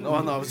 No,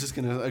 I was just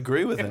going to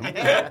agree with him.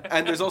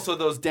 And there's also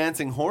those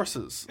dancing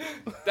horses.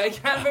 They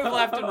can move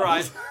left and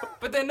right,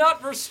 but they're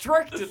not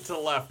restricted to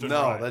left and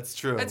right. No, that's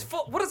true. It's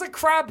what does a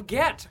crab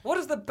get? What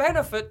is the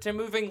benefit to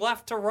moving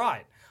left to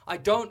right? I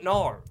don't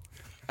know.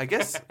 I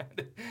guess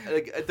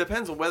it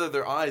depends on whether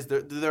their eyes,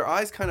 do their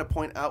eyes kind of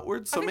point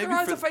outwards? So I think maybe their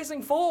eyes are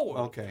facing forward.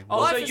 Okay.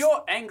 Oh, Life so is-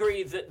 you're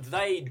angry that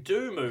they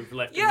do move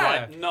left Yeah.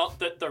 and right, not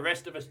that the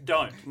rest of us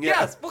don't.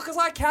 Yes, because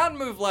I can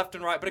move left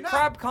and right, but a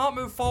crab can't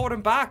move forward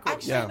and backwards.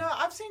 Actually, Yeah. no,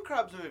 I've seen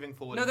crabs moving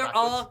forward. No, and there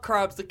backwards. are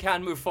crabs that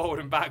can move forward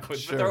and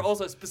backwards, Sure. but there are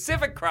also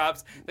specific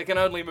crabs that can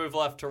only move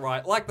left to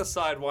right, like the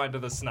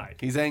Sidewinder the snake.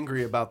 He's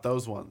angry about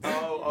those ones.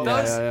 Oh,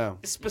 Yeah, Those yeah.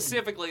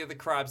 specifically are the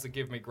crabs that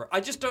give me I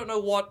just don't know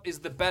what is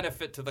the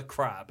benefit to the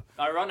crab.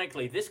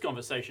 Ironically, this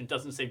conversation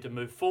doesn't seem to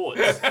move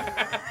forwards.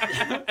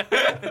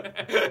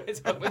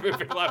 It's only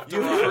moving left to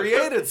You've right.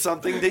 created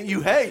something that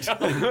you hate.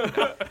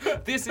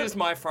 This is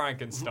my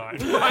Frankenstein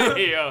right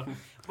here.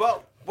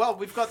 Well,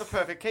 we've got the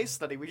perfect case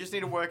study. We just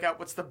need to work out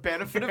what's the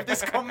benefit of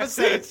this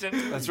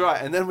conversation. That's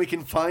right. And then we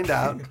can find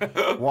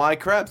out why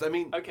crabs. I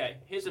mean, Okay,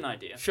 here's an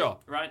idea. Sure.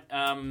 Right.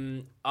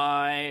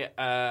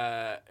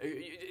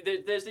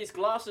 There's these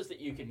glasses that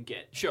you can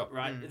get. Sure.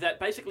 Right. That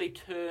basically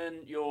turn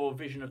your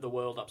vision of the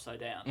world upside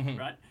down.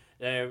 Right.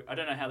 I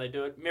don't know how they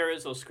do it,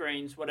 mirrors or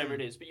screens, whatever it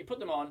is. But you put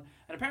them on,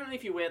 and apparently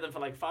if you wear them for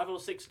like 5 or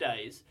 6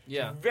 days,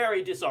 Yeah. it's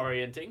very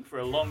disorienting for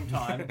a long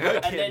time.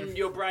 And then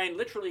your brain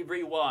literally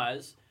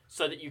rewires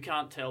so that you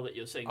can't tell that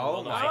you're seeing the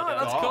world my upside Oh, down.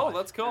 that's cool.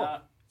 That's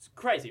cool. It's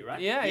crazy, right?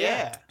 Yeah.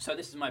 Yeah. So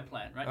this is my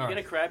plan, right? All You get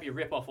right. a crab, you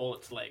rip off all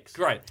its legs.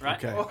 Great. Right?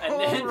 Okay. And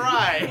then, All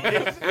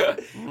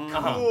right.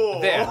 Cool.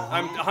 There,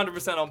 I'm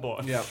 100% on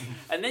board. yeah.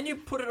 And then you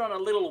put it on a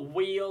little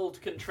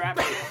wheeled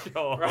contraption,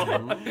 Sure.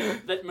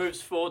 right? That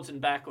moves forwards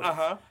and backwards,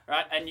 Uh-huh.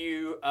 right? And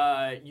you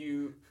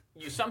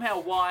somehow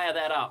wire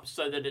that up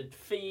so that it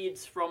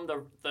feeds from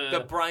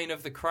The brain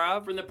of the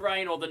crab. from the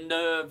brain or the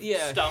nerve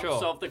Yeah, stumps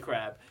sure. of the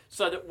crab,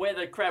 so that where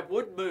the crab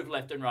would move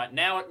left and right,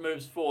 now it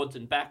moves forwards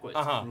and backwards.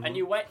 Uh-huh. And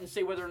you wait and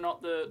see whether or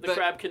not the The-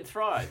 crab can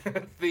thrive.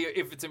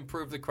 If it's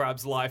improved the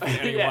crab's life in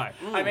any Yeah. way.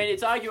 I mean,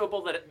 it's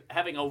arguable that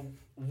having a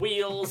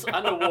wheels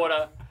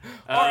underwater,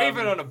 Or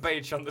even on a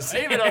beach on the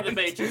sea. even on the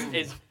beach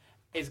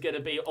is going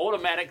to be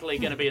automatically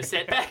going to be a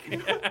setback.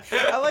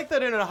 I like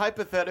that in a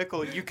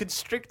hypothetical, you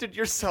constricted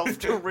yourself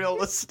to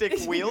realistic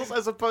wheels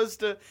as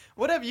opposed to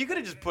whatever. You could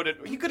have just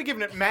you could have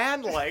given it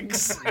man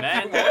legs.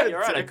 Man, yeah,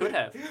 you're right. I could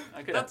have.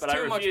 That's but I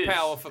too much refused.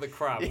 power for the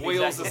crab.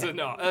 Wheels is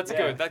enough. That's Yeah.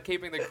 good. That's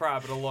keeping the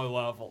crab at a low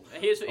level.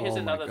 Here's Oh my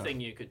another God. thing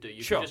you could do.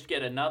 You Sure. could just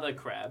get another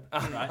crab,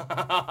 right?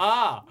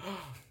 I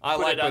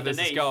Put like it where this is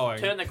underneath, going.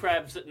 turn the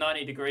crabs at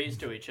 90 degrees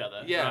to each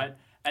other, Yeah. right?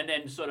 And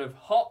then sort of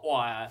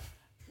hotwire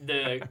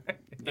the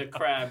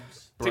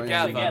crabs Brain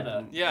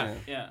together. Yeah.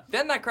 Yeah.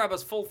 Then that crab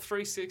has full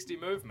 360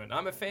 movement.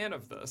 I'm a fan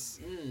of this.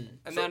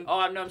 And then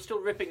I'm still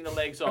ripping the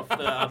legs off the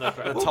other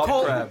crab. The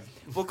top crab.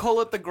 We'll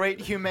call it the Great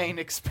Humane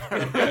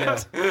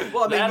Experiment.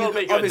 Well, I mean, That'll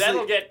be good. obviously-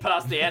 That'll get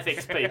past the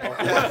ethics people.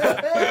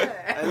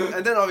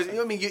 and then obviously,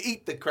 I mean, you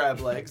eat the crab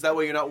legs. That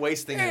way, you're not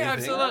wasting anything.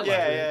 absolutely.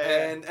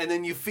 Yeah. And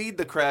then you feed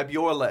the crab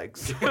your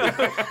legs,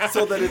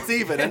 so that it's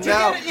even. And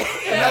now, and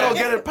that'll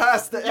get it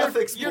past the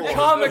ethics Your board.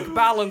 karmic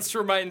balance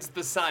remains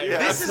the same. Yeah.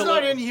 This is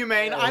not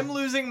inhumane. I'm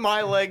losing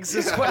my legs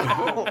as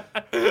well.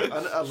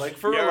 A leg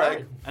for You're a leg.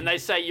 right. And they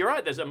say, you're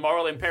right, there's a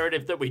moral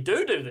imperative that we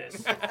do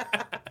this.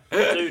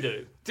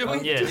 do. Do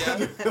we?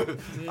 Yes.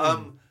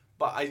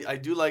 But I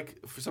do like,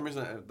 for some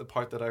reason, the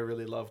part that I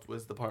really loved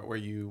was the part where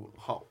you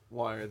hot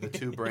wire the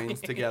two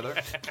brains together,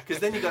 because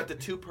then you got the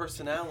two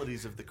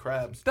personalities of the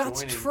crabs.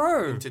 That's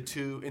joining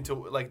true. Into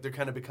like they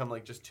kind of become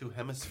like just two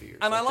hemispheres.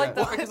 And I like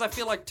that because I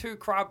feel like two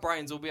crab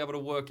brains will be able to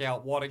work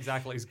out what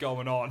exactly is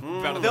going on.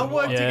 Better They'll than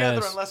work one. together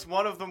Yes. unless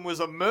one of them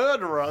was a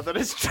murderer that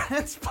is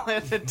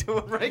transplanted to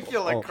a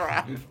regular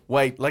crab.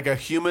 Wait, like a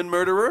human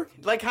murderer?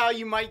 Like how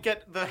you might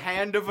get the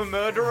hand of a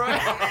murderer.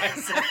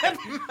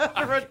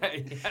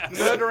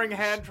 Murdering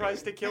hand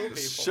tries to kill people.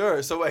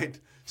 Sure. So wait.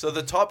 So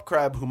the top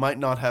crab who might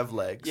not have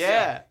legs.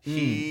 Yeah.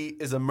 He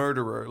is a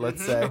murderer,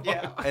 let's say.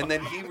 Yeah. And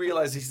then he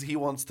realizes he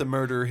wants to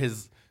murder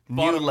his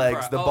Bottom new legs,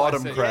 crab. the Oh, I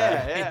bottom see.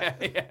 crab.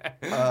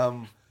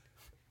 Yeah.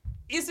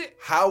 Is it?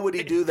 How would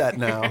he do that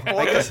now?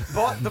 Or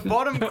the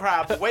bottom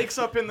crab wakes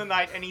up in the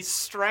night and he's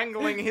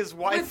strangling his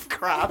wife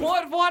crab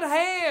What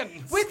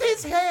hands? with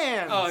his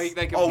hands. Oh,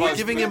 they can Oh, we're both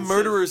giving be- him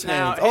murderer's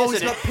Now, hands. Oh, here's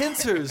he's an- got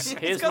pincers.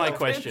 Here's my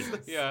question.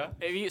 Yeah.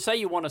 If you say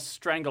you want to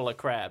strangle a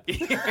crab,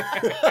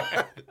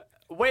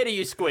 where do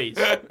you squeeze?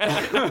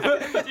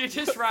 You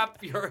just wrap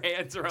your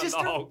hands around the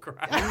whole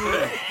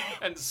crab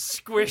and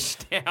squish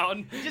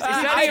down.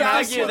 I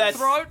argue your that's-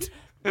 throat?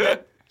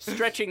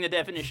 Stretching the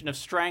definition of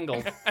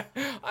strangle.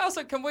 I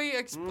also, can we...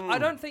 I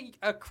don't think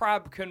a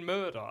crab can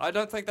murder. I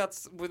don't think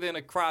that's within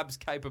a crab's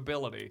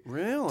capability.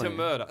 Really? To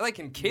murder. They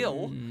can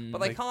kill, but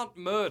they can't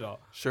murder.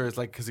 Sure, it's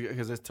like, because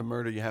it's to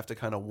murder, you have to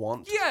kind of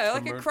want. Yeah, to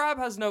like a murder. crab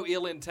has no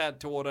ill intent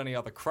toward any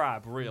other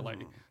crab, really.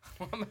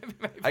 maybe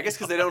I guess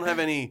because they don't have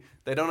any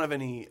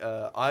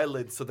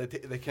eyelids, so they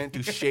can't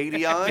do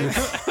shady eyes.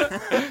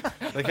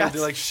 They can't do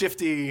like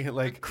shifty,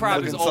 like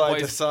crab is looking side to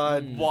always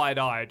side.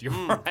 wide-eyed. You're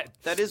right.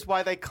 That is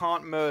why they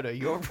can't murder.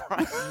 You're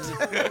right.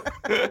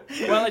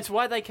 Well, it's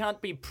why they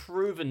can't be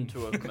proven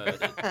to have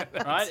murdered,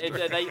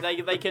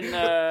 right? They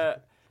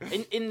can.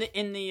 In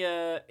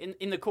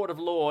the court of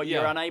law,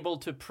 you're Yeah. unable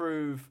to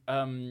prove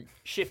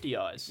shifty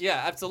eyes.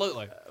 Yeah,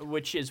 absolutely.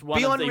 Which is one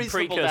Beyond of the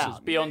reasonable precursors.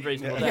 doubt. Beyond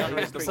reasonable Yeah. doubt.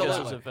 It's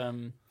precursors Absolutely.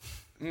 of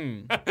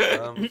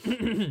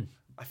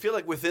I feel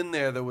like within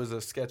there was a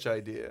sketch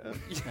idea.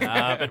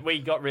 but we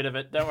got rid of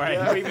it. Don't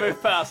worry, we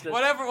moved past it.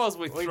 Whatever it was,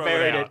 we threw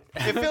buried it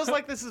out. It feels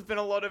like this has been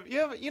a lot of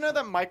you know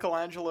that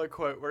Michelangelo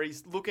quote where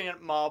he's looking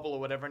at marble or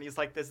whatever, and he's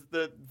like, "There's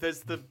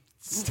the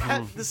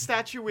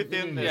statue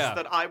within this Yeah.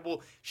 that I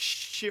will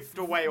shift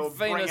away or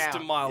bring Venus out." de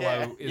Milo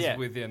Yeah. is Yeah.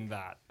 within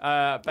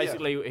that.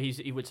 Basically,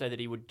 he would say that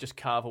he would just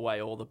carve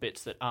away all the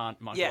bits that aren't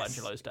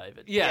Michelangelo's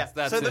David. Yes,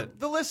 that's so it.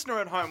 the listener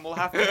at home will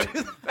have to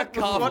do that.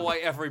 Carve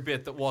away every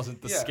bit that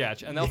wasn't the Yeah.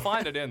 sketch, and they'll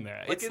find it in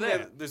there. Like It's in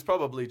there. there's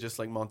probably just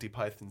like Monty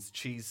Python's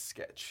cheese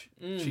sketch,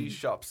 cheese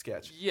shop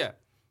sketch. Yeah.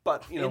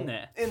 But you know,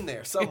 In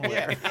there.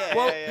 somewhere.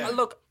 Well,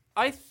 look,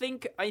 I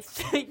think.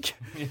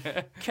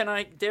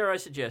 Dare I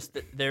suggest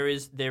that there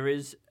is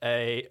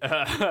a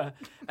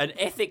an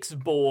ethics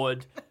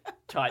board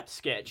type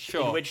sketch in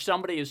Sure. which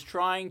somebody is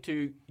trying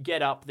to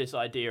get up this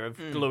idea of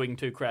gluing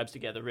two crabs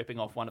together, ripping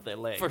off one of their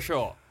legs. For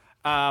sure.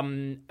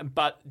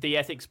 But the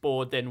ethics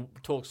board then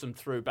talks them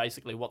through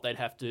basically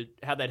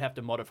how they'd have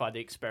to modify the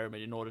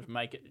experiment in order to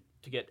make it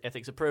to get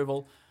ethics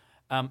approval.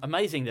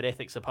 Amazing that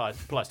ethics applies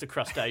to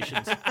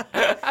crustaceans.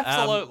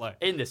 Absolutely.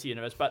 In this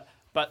universe, but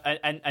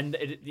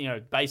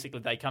basically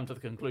they come to the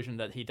conclusion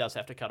that he does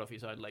have to cut off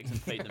his own legs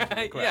and feed them to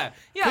the crab.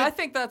 Yeah, I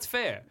think that's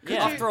fair.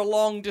 Yeah. After a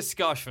long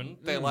discussion,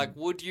 they're like,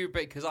 would you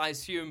be, because I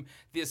assume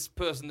this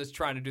person that's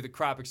trying to do the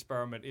crab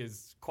experiment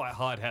is quite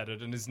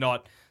hard-headed and is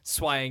not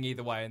swaying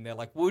either way, and they're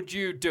like, would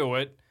you do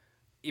it?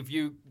 If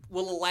you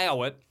will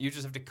allow it, you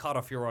just have to cut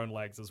off your own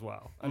legs as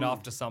well. And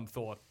after some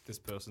thought, this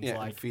person's Yeah,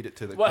 like, and feed it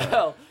to the crab.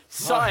 Well,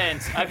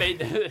 science. I mean,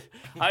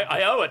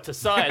 I owe it to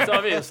science,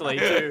 obviously,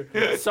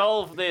 to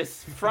solve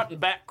this front and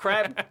back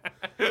crab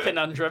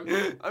conundrum.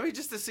 I mean,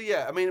 just to see,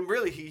 I mean,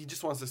 really, he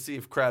just wants to see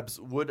if crabs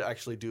would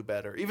actually do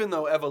better, even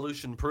though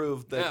evolution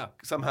proved that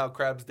somehow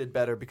crabs did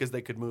better because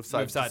they could move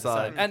side to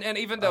side. And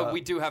even though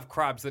we do have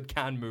crabs that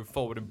can move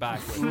forward and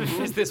backward,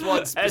 is this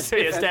one As we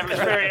specific?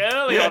 established very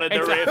early on in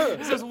the riff.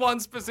 This is one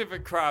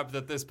specific crab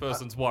that this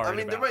person's worried I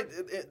mean, about.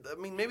 they're right. I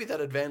mean, maybe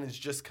that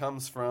advantage just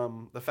comes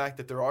from the fact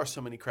that there are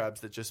so many crabs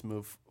that just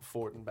move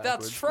forward and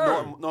backwards. That's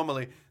true.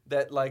 Normally,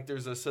 that like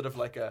there's a sort of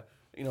like a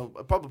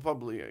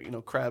probably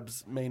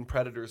crabs' main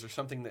predators or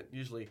something that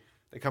usually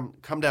they come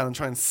down and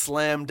try and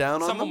slam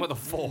down on Someone them. with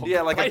a fork.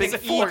 Yeah, like a big It's an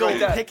fork eagle like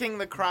that. picking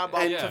the crab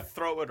up Yeah. to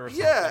throw it or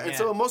something. Yeah, and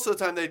so most of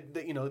the time they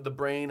the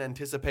brain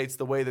anticipates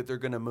the way that they're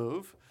going to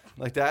move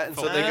like that, and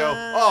so they go,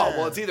 oh,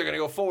 well, it's either going to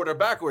go forward or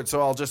backwards,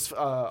 so I'll just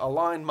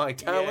align my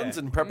talons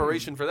in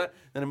preparation for that.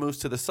 Then it moves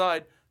to the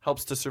side,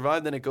 helps to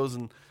survive. Then it goes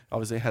and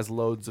obviously has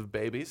loads of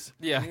babies.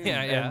 Yeah.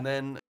 And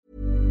then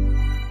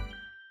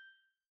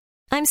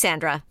I'm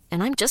Sandra,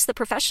 and I'm just the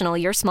professional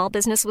your small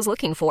business was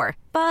looking for.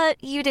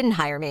 But you didn't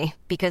hire me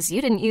because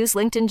you didn't use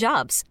LinkedIn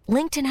Jobs.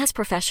 LinkedIn has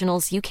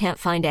professionals you can't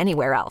find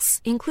anywhere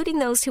else, including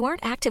those who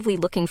aren't actively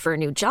looking for a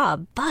new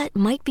job, but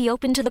might be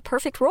open to the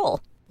perfect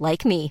role,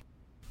 like me.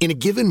 In a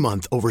given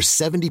month, over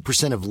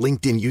 70% of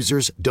LinkedIn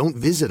users don't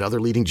visit other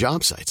leading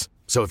job sites.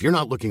 So if you're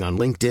not looking on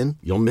LinkedIn,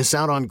 you'll miss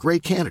out on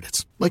great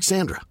candidates like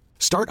Sandra.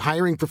 Start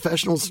hiring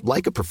professionals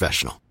like a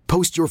professional.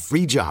 Post your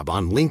free job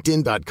on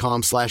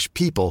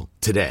linkedin.com/people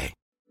today.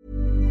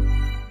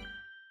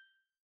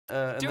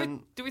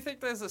 Do we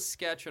think there's a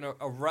sketch in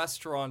a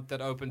restaurant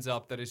that opens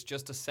up that is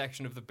just a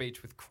section of the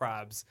beach with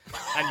crabs,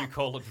 and you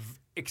call it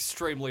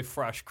extremely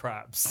fresh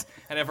crabs,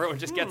 and everyone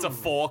just gets a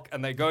fork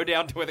and they go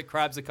down to where the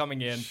crabs are coming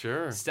in,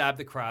 stab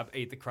the crab,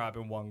 eat the crab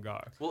in one go?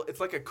 Well,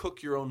 it's like a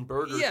cook your own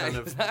burger Yeah,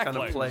 kind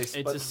of place.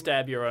 It's a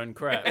stab your own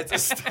crab. It's a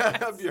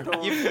stab your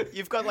own.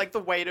 You've got like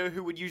the waiter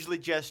who would usually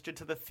gesture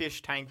to the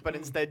fish tank, but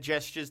instead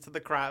gestures to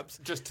the crabs.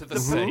 Just to the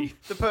sea.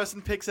 The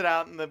person picks it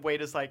out, and the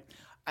waiter's like,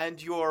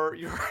 "And your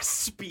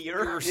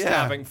spear, Your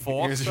stabbing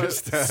fork, Here's your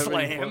stabbing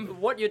slam.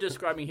 What you're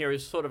describing here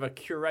is sort of a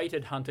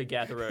curated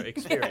hunter-gatherer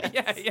experience.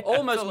 Yeah,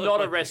 Almost absolutely.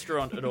 not a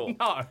restaurant at all.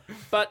 No.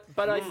 But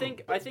I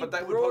think that would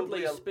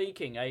broadly probably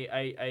speaking,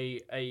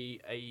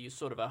 a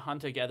sort of a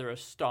hunter-gatherer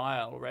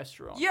style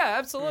restaurant. Yeah,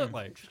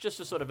 absolutely. It's just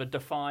a sort of a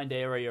defined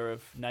area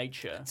of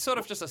nature. Sort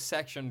of just a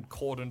section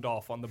cordoned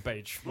off on the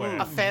beach. Where,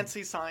 a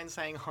fancy sign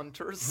saying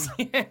hunters."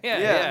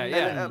 yeah.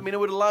 And, I mean, it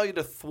would allow you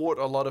to thwart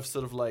a lot of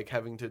sort of like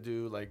having to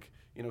do like,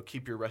 you know,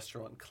 keep your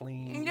restaurant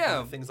clean,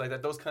 Yeah. and things like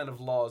that. Those kind of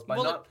laws by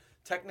Well, not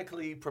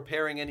technically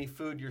preparing any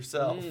food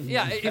yourself.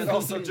 Yeah, and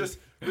also just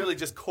really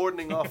just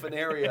cordoning off an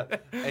area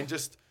and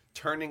just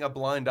turning a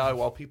blind eye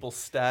while people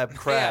stab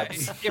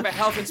crabs. Yeah, if a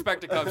health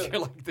inspector comes, you're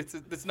like,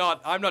 this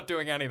not. I'm not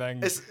doing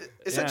anything.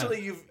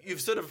 Essentially,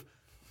 you've sort of.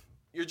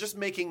 You're just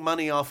making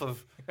money off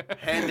of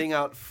handing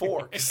out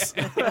forks.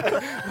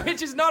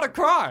 Which is not a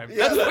crime.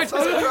 Yeah, that's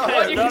not a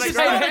crime. You Not can a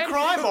say Not a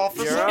crime,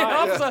 officer.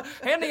 Officer,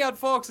 handing out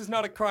forks is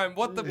not a crime.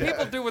 What the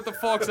people do with the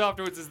forks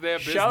afterwards is their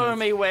business. Show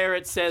me where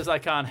it says I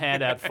can't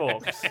hand out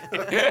forks.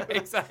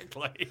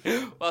 Exactly.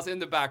 Whilst in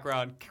the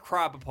background,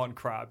 crab upon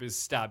crab is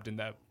stabbed in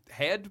the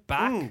head,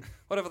 back,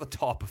 whatever the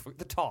top,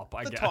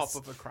 I The guess. top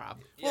of a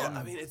crab. Well,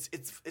 I mean,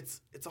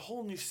 it's a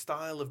whole new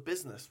style of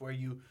business where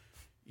you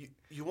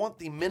want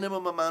the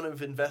minimum amount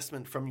of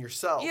investment from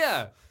yourself.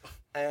 Yeah.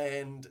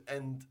 And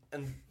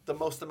the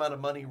most amount of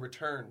money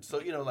returned. So,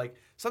 you know, like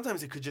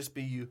sometimes it could just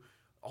be you.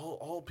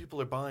 All people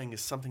are buying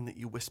is something that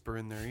you whisper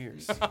in their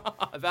ears.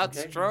 That's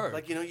Okay? true.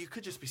 Like, you know, you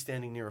could just be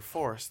standing near a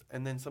forest,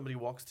 and then somebody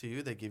walks to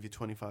you, they give you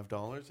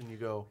 $25, and you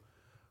go,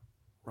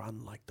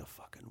 "Run like the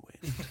fucking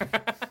wind,"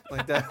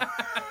 like that.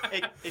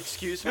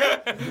 Excuse me?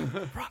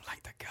 Run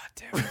like the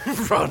goddamn.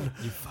 Run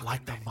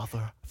like the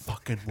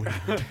motherfucking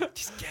wind.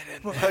 Just get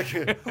in.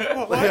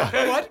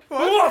 What?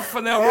 Woof,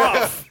 and they're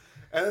off.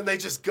 And then they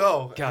just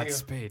go.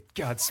 Godspeed.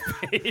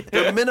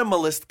 They're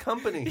minimalist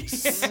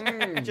companies.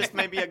 Just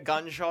maybe a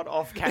gunshot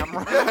off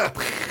camera.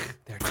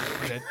 They're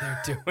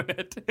doing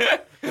it.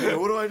 Hey,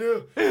 what do I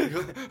do?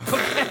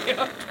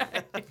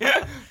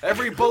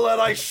 Every bullet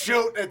I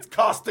shoot, it's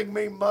costing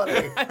me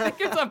money. I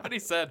think if somebody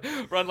said,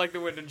 run like the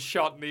wind and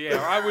shot in the air,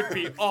 I would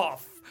be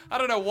off. I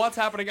don't know what's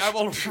happening. I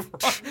will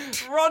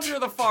run through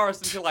the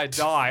forest until I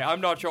die. I'm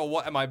not sure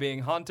what. Am I being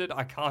hunted?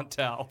 I can't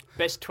tell.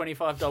 Best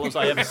 $25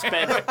 I ever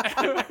spent.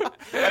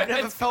 I've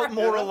never felt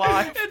more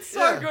alive. It's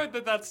so good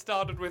that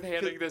started with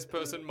handing this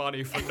person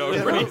money for no You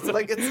know, reason.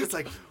 like it's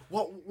like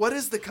what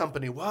is the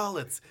company? Well,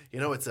 it's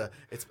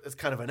it's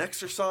kind of an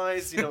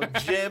exercise,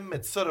 gym.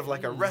 It's sort of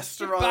like a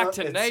restaurant. Back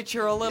to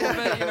nature a little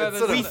bit. it's There's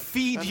sort of- We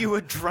feed you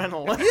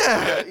adrenaline.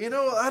 Yeah,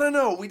 I don't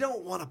know. We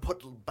don't want to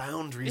put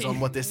boundaries on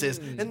what this is.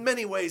 In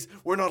many ways,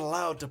 we're not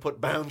allowed to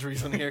put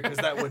boundaries on here because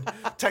that would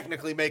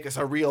technically make us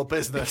a real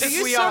business.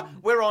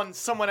 We're on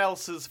someone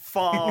else's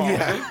farm.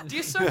 Do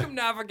you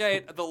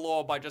circumnavigate the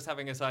law by just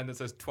having a sign that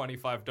says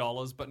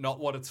 $25, but not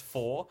what it's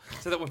for?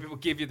 So that when people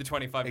give you the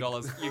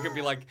 $25, you can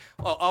be like,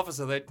 "Oh,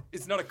 officer,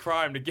 it's not a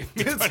crime to give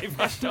me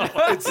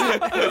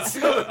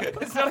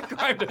 $25. It's not a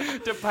crime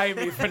to pay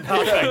me for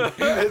nothing."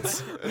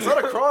 It's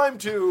not a crime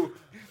to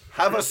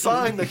have a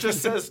sign that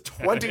just says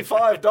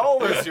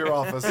 $25, your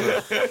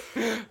officer.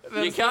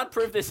 You can't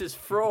prove this is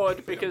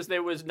fraud because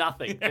there was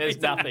nothing.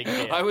 There's nothing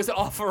here. I was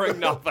offering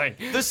nothing.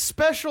 The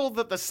special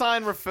that the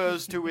sign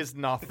refers to is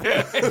nothing.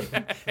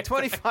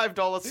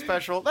 $25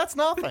 special, that's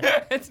nothing.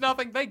 It's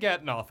nothing. They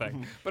get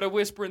nothing. But a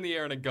whisper in the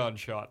air and a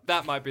gunshot.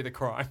 That might be the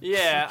crime.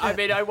 Yeah, I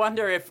mean, I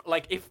wonder if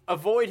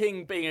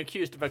avoiding being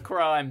accused of a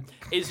crime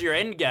is your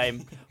end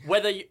game,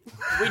 whether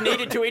we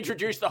needed to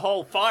introduce the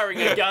whole firing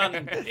a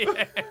gun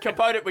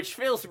component, which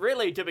feels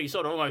really to be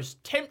sort of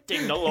almost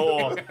tempting the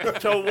law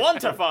to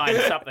want to find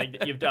something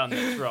that you've done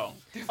that's wrong.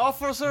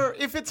 Officer,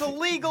 if it's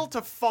illegal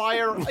to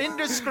fire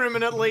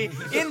indiscriminately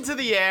into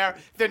the air,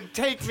 then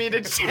take me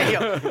to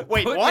jail.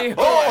 Wait, Put what? me-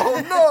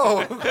 Oh,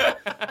 no!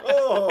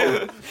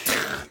 Oh.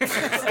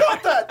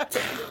 Stop that!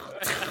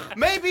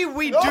 Maybe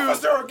we do.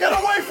 Officer, get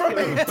away from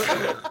me!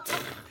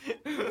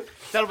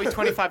 That'll be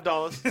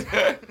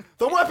 $25.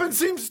 The weapon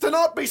seems to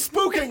not be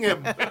spooking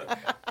him.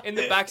 In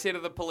the backseat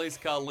of the police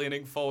car,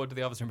 leaning forward to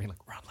the officer and being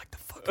like, run like the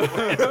fuck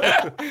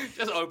away.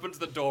 Just opens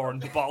the door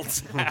and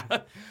bolts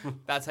out.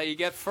 That's how you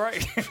get free.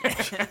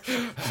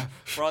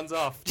 Runs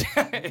off.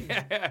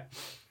 Yeah.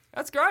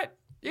 That's great.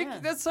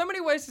 There's so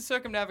many ways to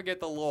circumnavigate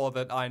the law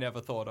that I never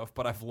thought of,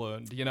 but I've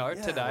learned,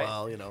 today.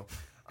 Well,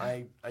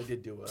 I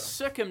did do a...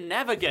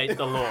 Circumnavigate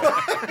the law,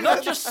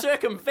 not just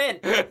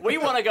circumvent. We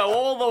want to go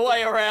all the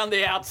way around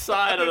the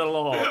outside of the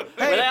law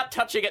without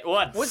touching it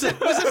once. Was it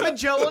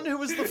Magellan who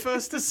was the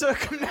first to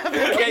circumnavigate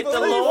Navigate the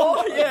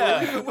law?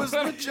 Yeah. It was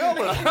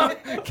Magellan.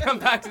 Come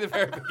back to the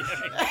very beginning.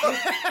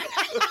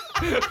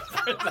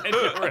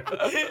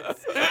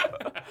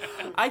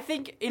 I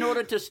think in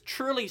order to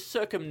truly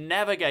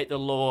circumnavigate the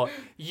law,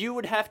 you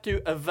would have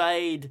to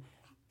evade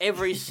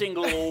every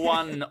single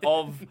one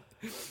of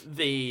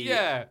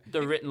the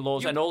written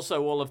laws and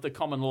also all of the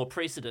common law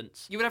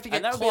precedents. You would have to get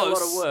and that close. would be a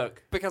lot of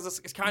work. Because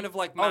it's kind of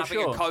like mapping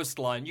sure. a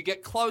coastline. You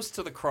get close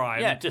to the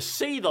crime. Yeah, to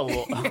see the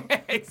law.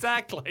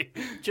 Exactly.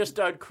 Just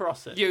don't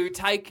cross it. You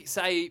take,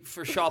 say,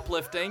 for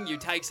shoplifting, you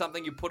take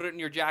something, you put it in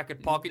your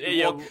jacket pocket, you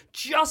Yeah. walk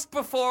just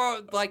before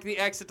the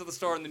exit to the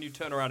store, and then you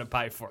turn around and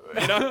pay for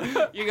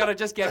it. You got to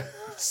just get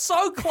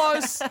so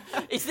close.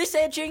 Is this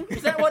edging?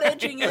 Is that what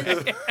edging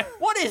is?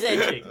 What is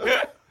edging?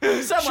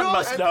 Someone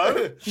must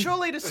know.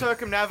 Surely to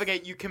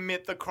circumnavigate, you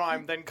commit the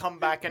crime, then come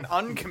back and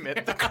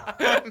uncommit the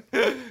crime.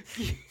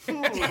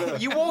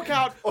 You walk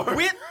out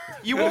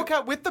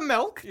with the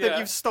milk that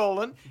you've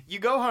stolen. You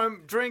go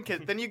home, drink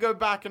it, then you go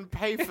back and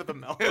pay for the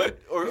milk.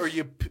 or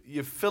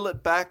you fill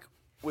it back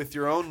with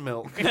your own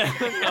milk. No,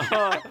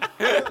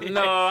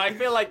 I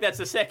feel like that's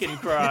a second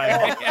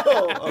crime.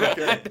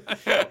 Okay.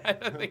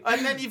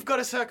 And then you've got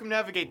to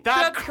circumnavigate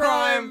that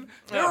crime.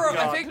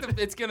 I think that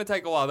it's going to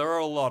take a while. There are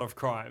a lot of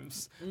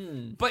crimes.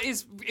 But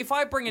if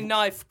I bring a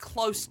knife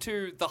close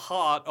to the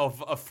heart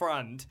of a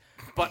friend,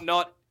 but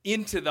not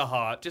into the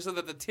heart, just so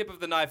that the tip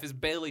of the knife is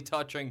barely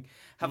touching,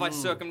 have I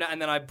circumnavigated,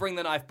 and then I bring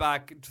the knife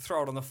back,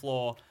 throw it on the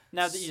floor.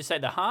 Now, did you say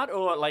the heart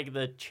or like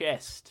the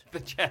chest? The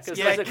chest.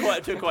 Because those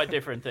are two quite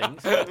different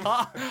things.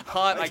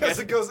 Heart, I guess.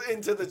 It goes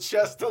into the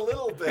chest a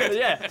little bit.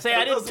 Yeah, see,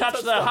 I didn't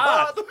touch the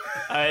heart.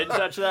 I didn't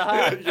touch the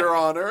heart. Your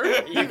Honor.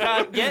 You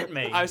can't get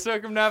me. I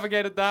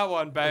circumnavigated that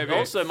one, baby.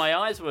 Also, my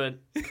eyes were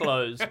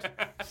closed,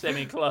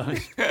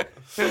 semi-closed,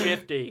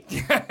 shifty.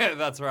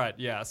 That's right,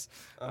 yes.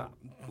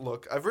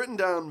 Look, I've written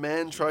down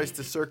man tries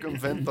to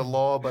circumvent the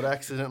law but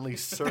accidentally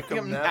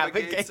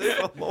circumnavigates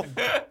it.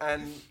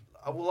 And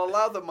I will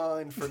allow the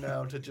mind for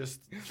now to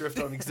just drift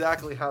on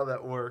exactly how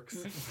that works.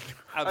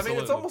 Absolutely. I mean,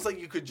 it's almost like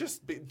you could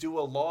just do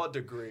a law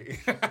degree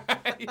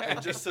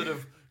and just sort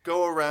of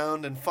go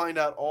around and find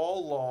out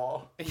all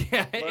law,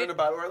 learn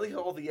about, or at least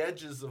all the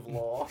edges of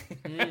law,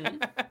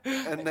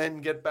 and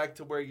then get back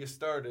to where you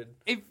started.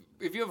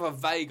 If you have a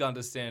vague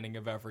understanding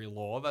of every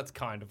law, that's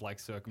kind of like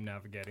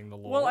circumnavigating the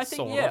law. Well, I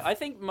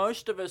think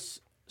most of us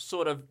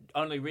sort of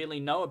only really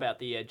know about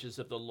the edges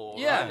of the law.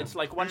 Yeah. Right? It's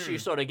like once you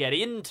sort of get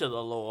into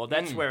the law,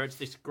 that's where it's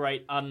this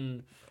great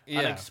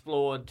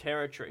unexplored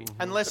territory.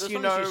 Unless but as you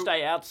long as know- you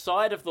stay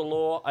outside of the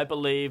law, I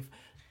believe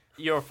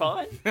you're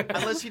fine.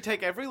 Unless you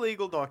take every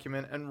legal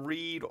document and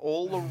read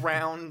all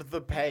around the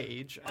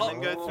page and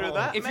then go through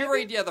that. If you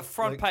read, the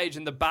front page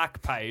and the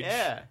back page,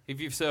 Yeah.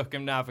 if you've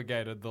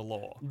circumnavigated the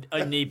law.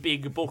 In the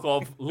big book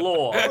of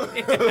law.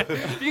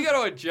 If you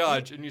go to a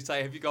judge and you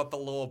say, have you got the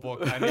law book?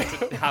 I need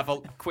to have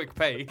a quick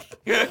peek.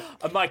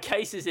 My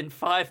case is in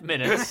 5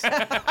 minutes.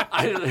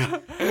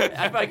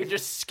 If I could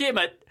just skim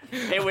it,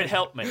 it would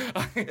help me.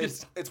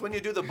 It's when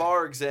you do the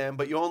bar exam,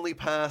 but you only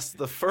pass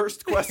the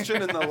first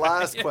question and the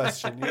last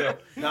question. You go,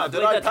 now,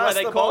 did I That's why pass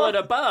they the call bar? it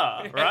a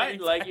bar, right?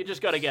 Like, you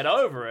just got to get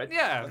over it.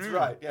 Yeah. That's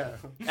right, yeah.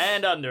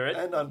 And under it.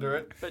 And under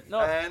it. But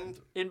not And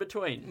in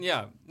between.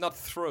 Yeah, not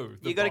through.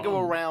 You got to go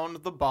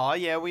around the bar,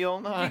 yeah, we all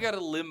know. You got to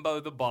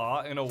limbo the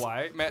bar in a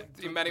way.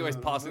 In many ways,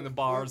 passing the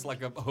bar is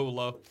like a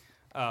hula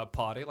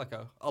party, like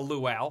a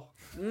luau.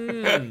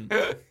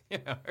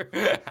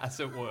 As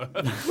it were.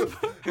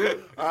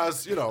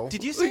 as,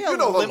 Did you say you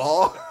know the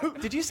law.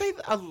 Did you say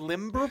a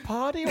limber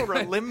party or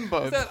a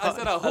limbo? I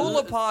said a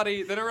hula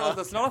party, then I realized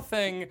that's not a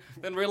thing,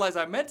 then realized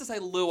I meant to say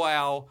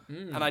luau,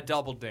 and I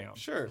doubled down.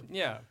 Sure.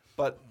 Yeah.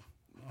 But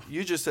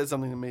you just said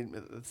something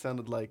that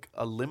sounded like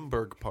a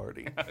Limburg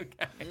party.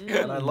 Okay.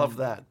 And I love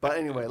that. But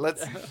anyway,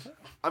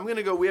 I'm going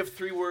to go. We have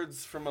 3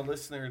 words from a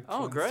listener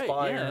to great,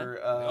 inspire.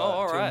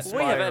 all to right. We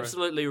inspire. have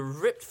absolutely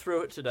ripped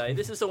through it today.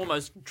 This has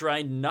almost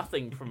drained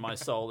nothing from my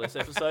soul, this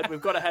episode. We've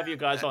got to have you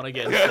guys on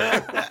again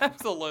soon.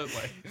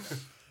 Absolutely.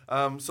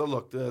 So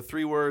look, the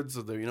 3 words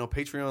of the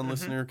Patreon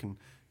listener can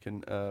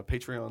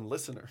Patreon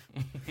listener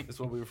is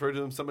what we refer to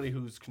them. Somebody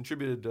who's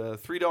contributed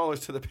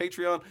 $3 to the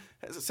Patreon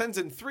sends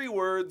in 3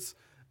 words,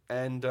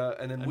 and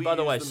then we. By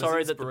the way, use them as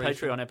sorry that the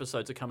inspiration. Patreon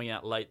episodes are coming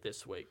out late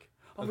this week.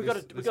 Oh, we This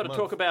got to month.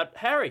 talk about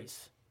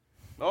Harry's.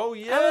 Oh,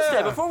 yeah.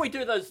 Alistair, before we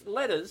do those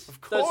letters,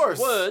 course.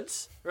 those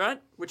words, right,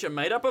 which are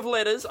made up of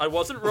letters, I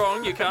wasn't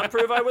wrong. You can't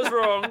prove I was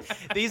wrong.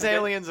 These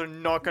aliens are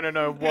not going to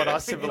know what our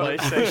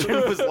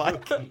civilization was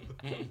like.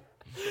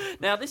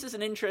 Now, this is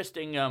an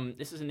interesting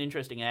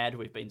ad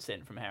we've been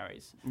sent from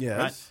Harry's. Yes.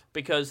 Right?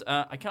 Because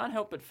I can't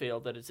help but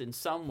feel that it's in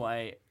some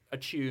way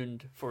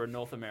attuned for a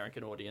North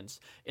American audience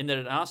in that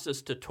it asks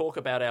us to talk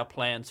about our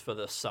plans for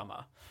the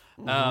summer.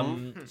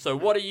 So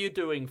what are you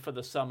doing for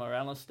the summer,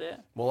 Alistair?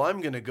 Well,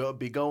 I'm going to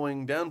be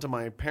going down to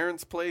my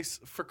parents' place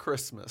for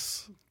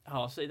Christmas.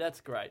 Oh, see,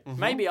 that's great.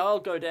 Maybe I'll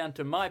go down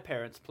to my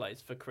parents'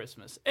 place for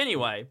Christmas.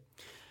 Anyway,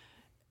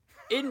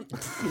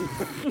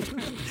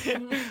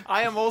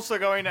 I am also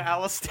going to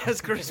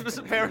Alistair's Christmas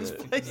parents'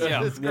 place.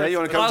 Yeah. Yeah, you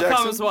want to come, I'll Jackson?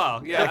 come as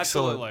well. Yeah,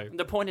 Excellent. absolutely.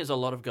 the point is a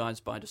lot of guys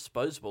buy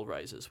disposable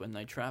razors when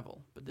they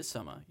travel. But this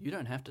summer, you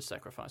don't have to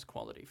sacrifice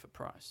quality for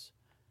price.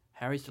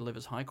 Harry's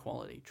delivers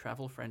high-quality,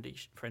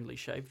 travel-friendly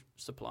shave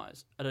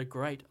supplies at a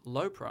great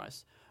low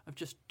price of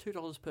just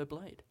 $2 per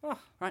blade.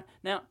 Right?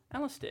 Now,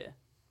 Alistair,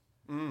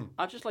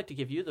 I'd just like to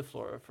give you the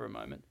floor for a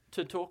moment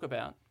to talk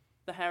about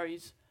the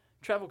Harry's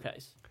travel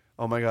case.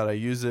 Oh my God, I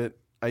use it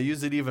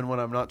even when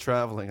I'm not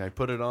traveling. I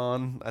put it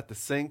on at the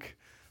sink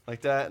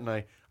like that, and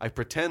I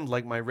pretend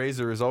like my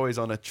razor is always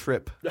on a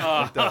trip.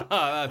 Like that,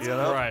 That's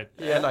right.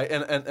 Yeah.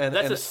 And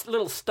That's a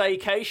little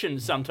staycation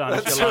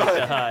sometimes That's you like right.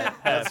 to have.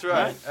 That's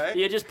right. Eh?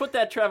 You just put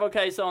that travel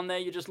case on there,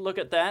 you just look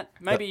at that.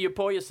 Maybe you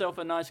pour yourself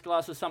a nice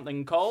glass of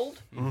something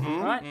cold,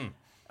 right?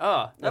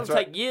 Oh, that'll That's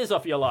right. take years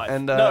off your life.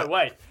 And, no,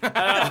 wait.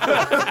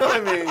 I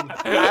mean,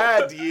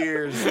 add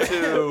years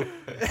to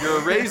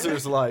your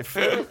razor's life.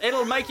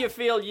 It'll make you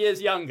feel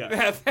years younger.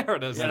 There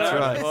it is. You That's know,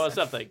 right. Or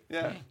something.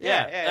 Yeah.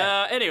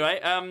 Yeah. Anyway,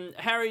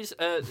 Harry's,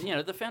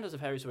 the founders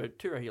of Harry's were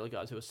two regular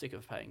guys who were sick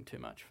of paying too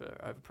much for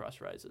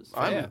overpriced razors.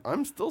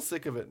 I'm still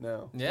sick of it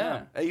now.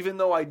 Yeah. Even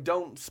though I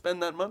don't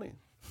spend that money.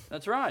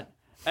 That's right.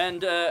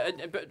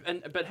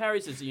 But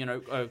Harry's is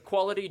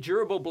quality,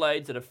 durable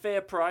blades at a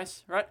fair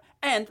price, right?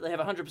 And they have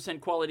a 100%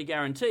 quality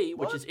guarantee,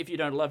 which is if you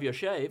don't love your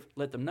shave,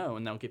 let them know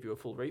and they'll give you a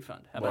full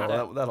refund. How about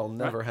Well, that? that'll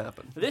never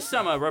happen. This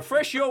summer,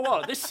 refresh your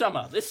wallet. This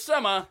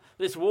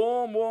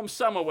warm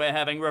summer we're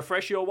having,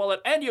 refresh your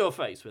wallet and your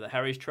face with a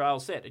Harry's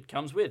trial set. It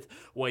comes with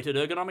weighted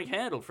ergonomic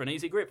handle for an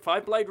easy grip,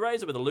 5-blade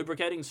razor with a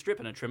lubricating strip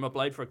and a trimmer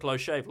blade for a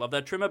close shave. Love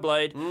that trimmer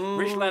blade.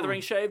 Rich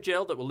lathering shave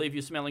gel that will leave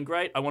you smelling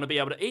great. I want to be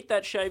able to eat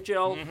that shave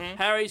gel.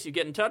 Harry's, you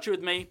get in touch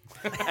with me.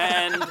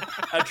 And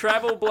a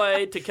travel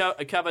blade to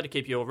a cover to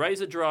keep your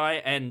razor dry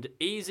and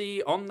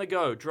easy on the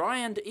go. Dry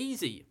and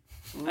easy.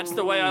 That's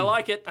the way I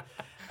like it.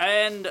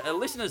 And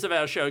listeners of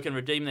our show can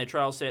redeem their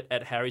trial set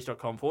at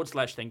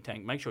harrys.com/think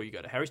tank. Make sure you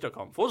go to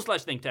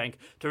harrys.com/think tank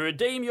to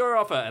redeem your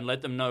offer and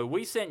let them know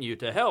we sent you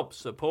to help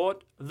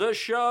support the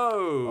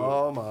show.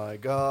 Oh my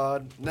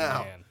God.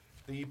 Now, Man.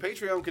 the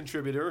Patreon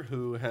contributor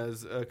who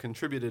has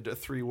contributed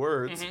 3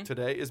 words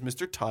today is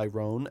Mr.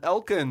 Tyrone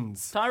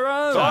Elkins.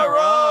 Tyrone!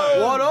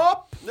 What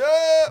up?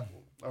 Yeah.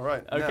 All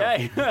right. now,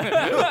 Okay.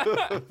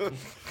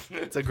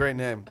 it's a great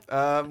name.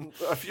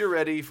 If you're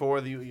ready for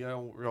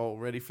we're all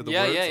ready for the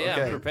Yeah, words. yeah.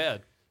 Okay. I'm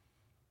prepared.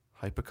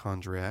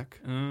 Hypochondriac.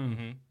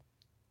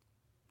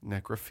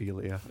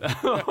 Necrophilia.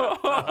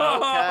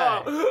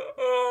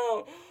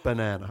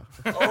 Banana.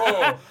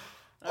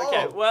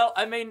 Okay, well,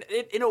 I mean,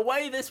 in a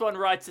way, this one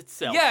writes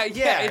itself. Yeah, it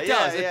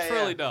does. yeah, It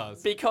truly yeah.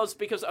 does.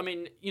 Because I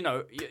mean,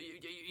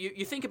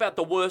 you think about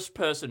the worst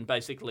person,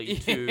 basically,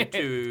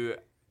 to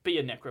be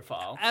a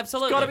necrophile.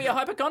 Absolutely. It's got to be a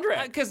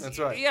hypochondriac. Because That's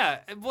right. Yeah,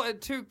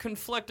 two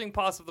conflicting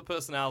parts of the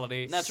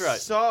personality. That's right.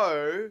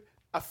 So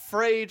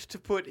afraid to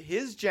put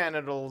his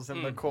genitals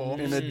in the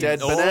corpse. In a dead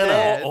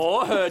banana.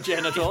 Or her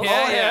genitals.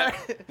 Yeah.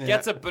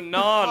 Gets a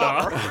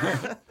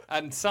banana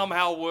and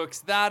somehow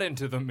works that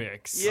into the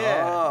mix.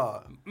 Yeah.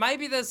 Ah.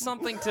 Maybe there's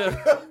something to.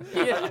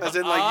 As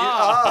in,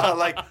 like,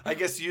 like, I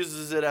guess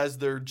uses it as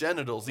their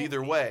genitals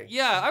either way.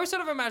 Yeah, I was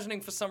sort of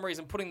imagining for some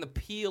reason putting the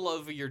peel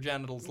over your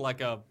genitals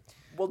like a.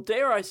 Well,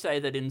 dare I say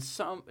that in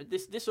some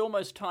this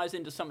almost ties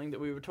into something that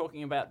we were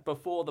talking about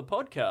before the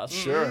podcast.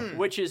 Sure.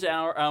 Which is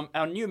our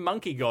new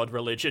monkey god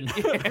religion.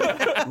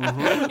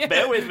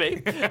 Bear with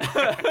me.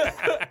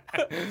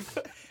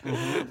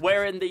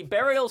 Where in the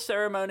burial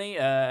ceremony,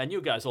 and you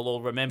guys will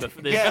all remember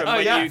for this from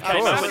when you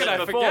came up with How it could I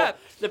before, forget?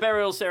 the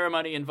burial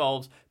ceremony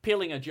involves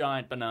peeling a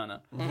giant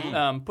banana,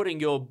 putting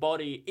your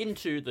body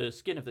into the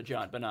skin of the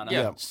giant banana,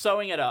 Yeah.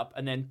 sewing it up,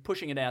 and then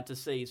pushing it out to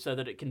sea so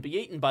that it can be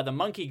eaten by the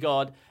monkey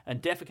god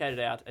and defecated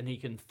out, and he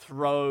can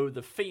throw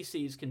the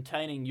feces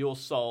containing your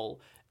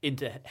soul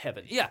into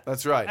heaven. Yeah.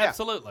 That's right.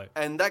 Absolutely.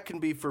 And that can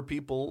be for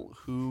people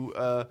who,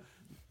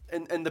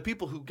 and the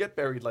people who get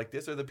buried like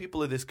this are the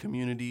people of this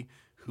community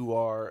who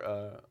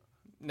are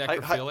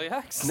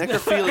Necrophiliacs?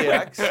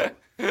 necrophiliacs.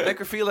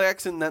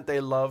 Necrophiliacs in that they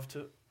love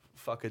to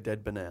fuck a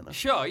dead banana.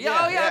 Sure.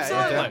 Yeah,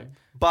 absolutely.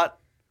 But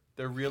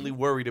they're really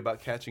worried about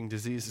catching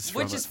diseases from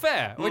Which it. is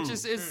fair. Which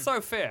is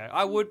so fair.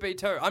 I would be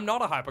too. I'm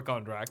not a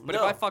hypochondriac, but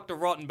if I fucked a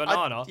rotten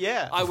banana,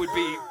 I would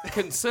be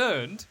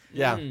concerned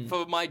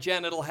for my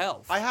genital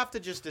health. I have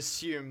to just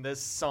assume there's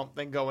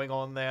something going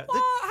on there.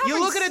 Well, You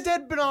having look at a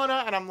dead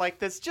banana, and I'm like,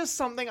 there's just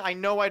something I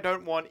know I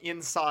don't want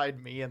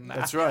inside me in that.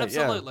 That's right.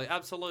 Absolutely,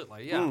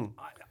 absolutely. Yeah.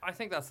 I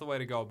think that's the way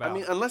to go about I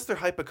mean, it. unless they're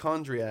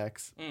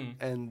hypochondriacs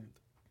and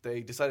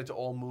they decided to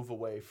all move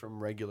away from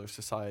regular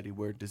society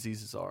where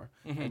diseases are,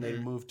 and they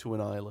moved to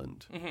an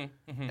island,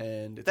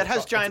 and it's That has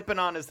it's giant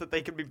bananas that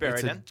they could be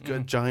buried in. It's a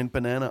good giant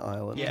banana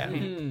island. Yeah.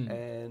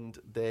 And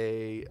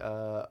they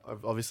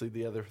obviously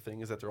the other thing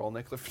is that they're all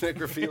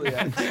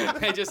necrophiliacs.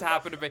 They just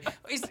happen to be.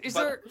 Is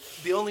there?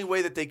 The only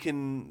way that they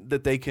can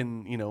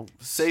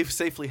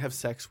safely have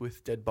sex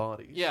with dead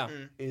bodies Yeah.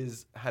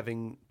 is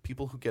having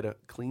people who get a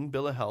clean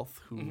bill of health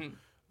who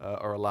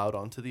are allowed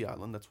onto the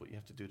island. That's what you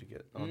have to do to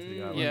get onto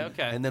the island. yeah,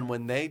 okay. And then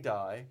when they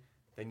die,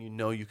 then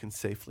you can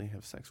safely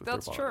have sex with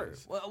That's their true.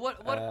 bodies.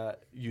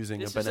 What?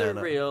 Using This a is banana.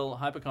 a real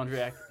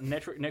hypochondriac,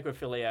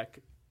 necrophiliac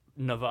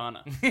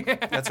nirvana.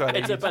 That's right.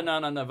 It's a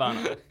banana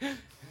nirvana.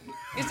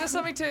 Is there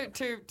something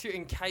to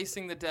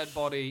encasing the dead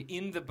body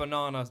in the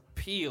banana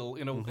peel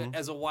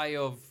as a way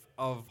of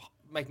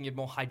making it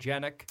more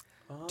hygienic?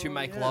 To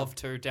make love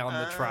to down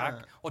the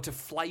track, or to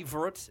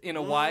flavour it in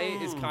a way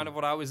is kind of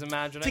what I was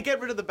imagining. To get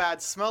rid of the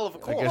bad smell, of I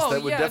course. guess Oh,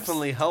 that would yeah,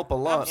 definitely help a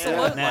lot.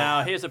 Absolutely.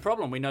 Now, here's the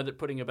problem. We know that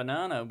putting a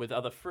banana with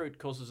other fruit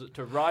causes it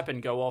to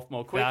ripen, go off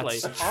more quickly.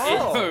 That's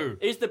true.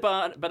 Is the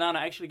banana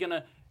actually going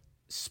to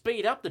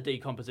speed up the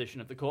decomposition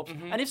of the corpse?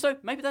 And if so,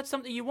 maybe that's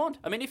something you want.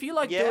 I mean, if you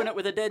like doing it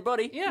with a dead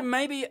body,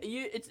 maybe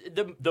it's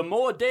the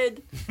more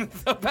dead,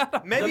 the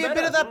better. Maybe the a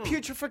bit of better. that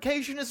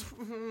putrefaction is.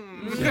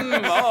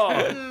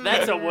 Oh,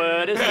 that's a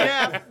word, isn't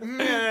it?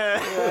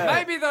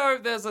 Maybe though,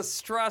 there's a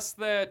stress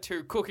there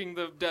to cooking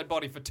the dead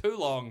body for too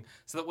long,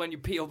 so that when you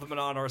peel the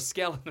banana, a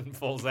skeleton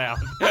falls out.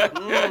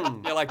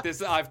 You're like,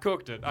 "This, I've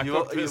cooked it.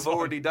 You've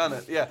already done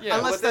it. Yeah.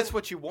 Unless But that's then-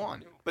 what you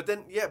want. But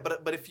then,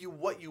 but if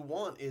what you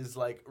want is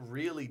like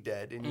really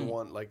dead, and you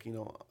want like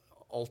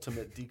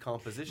ultimate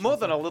decomposition. More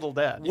than a little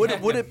dead.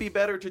 Would it be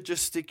better to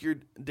just stick your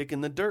dick in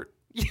the dirt?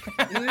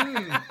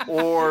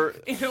 Or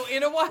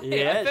in a way, I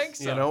Yes. think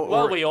so.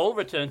 Well, or we all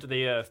return to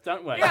the earth,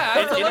 don't we? Yeah,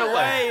 in a absolutely.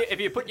 way, if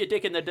you put your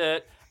dick in the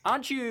dirt,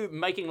 aren't you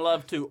making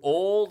love to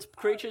all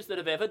creatures that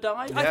have ever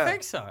died? I Yeah.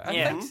 think so. I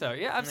Yeah. think so.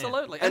 Yeah,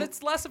 absolutely. And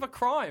it's less of a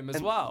crime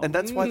as well. and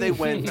that's why they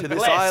went to this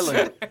Less.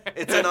 island.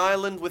 It's an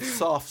island with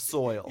soft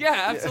soil.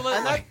 yeah,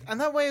 absolutely.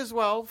 And that way as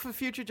well, for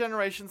future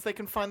generations, they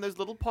can find those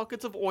little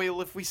pockets of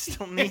oil if we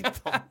still need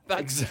them.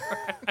 That's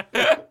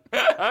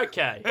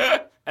Okay.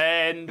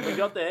 And we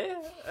got there.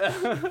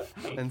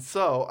 And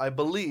so I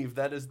believe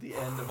that is the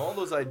end of all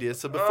those ideas.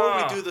 So before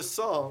we do the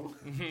song,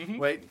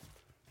 wait,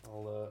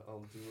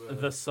 I'll do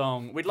The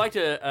song. We'd like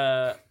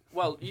to.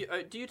 Well,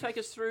 do you take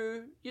us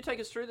through? You take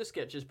us through the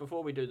sketches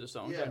before we do the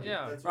song. don't you?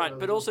 Yeah. that's what I Right, was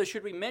but doing. also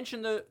should we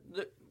mention the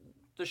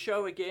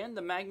show again,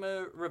 the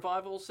Magma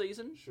Revival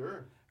season?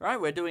 Sure. Right,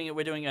 we're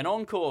doing an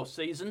encore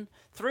season,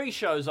 3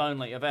 shows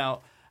only of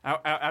our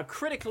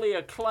critically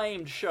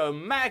acclaimed show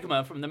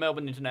Magma from the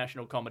Melbourne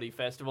International Comedy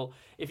Festival.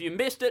 If you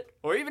missed it,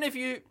 or even if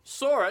you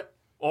saw it,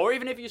 or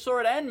even if you saw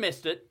it and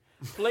missed it,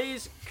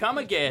 please come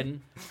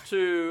again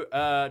to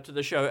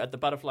the show at the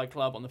Butterfly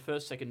Club on the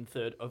 1st, 2nd,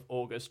 3rd of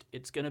August.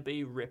 It's going to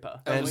be ripper.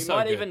 And we so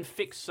might good. even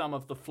fix some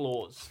of the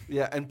flaws.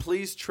 Yeah, and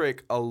please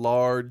trick a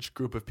large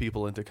group of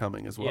people into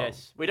coming as well.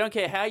 Yes. We don't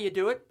care how you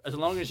do it, as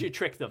long as you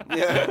trick them.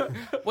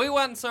 We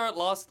went and saw it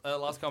last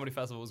comedy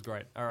festival was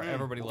great. All right,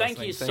 everybody Thank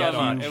listening. you so get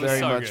on. much. It was very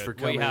so much good. for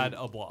coming. We had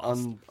a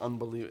blast.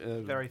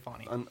 Unbelievable. Very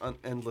funny.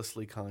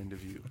 Endlessly kind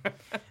of you.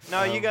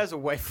 No, you guys are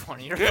way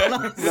funnier than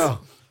us.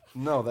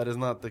 No, that is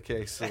not the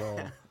case at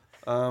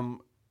all.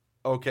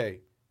 Okay.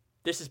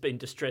 This has been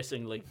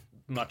distressingly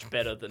much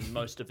better than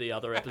most of the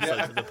other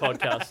episodes of the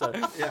podcast.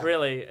 So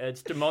really,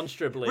 it's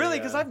demonstrably. Really,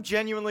 because I'm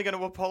genuinely going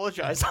to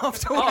apologize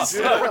afterwards.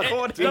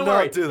 Don't Do not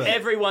worry, do that.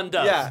 everyone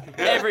does. Yeah.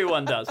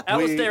 Everyone does.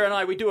 Alistair and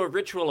I, we do a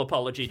ritual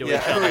apology to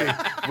each other.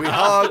 Yeah, we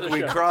hug,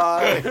 we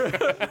cry.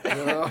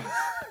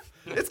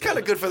 It's kind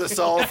of good for the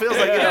soul. It feels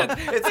like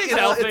it's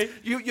healthy.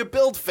 You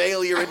build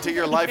failure into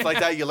your life like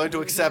that. You learn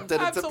to accept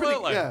it. It's a pretty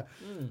Absolutely.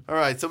 All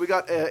right, so we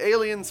got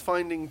Aliens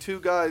Finding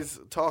Two Guys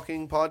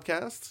Talking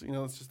podcast.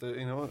 It's just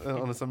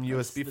on some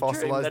USB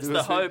fossilized. That's the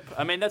USB. hope.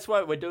 I mean, that's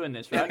why we're doing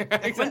this, right?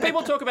 When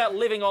people talk about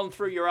living on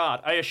through your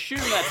art, I assume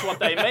that's what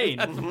they mean.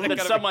 that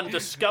someone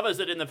discovers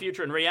it in the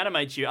future and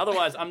reanimates you.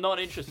 Otherwise, I'm not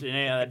interested in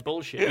any of that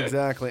bullshit.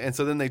 Exactly, and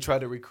so then they try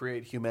to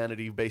recreate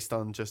humanity based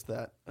on just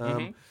that.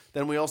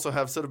 Then we also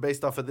have sort of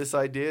based off of this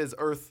idea is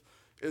Earth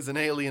is an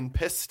alien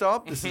piss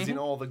stop. This is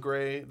all the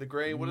gray.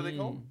 What are they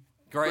called?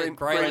 Gray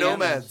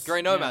nomads.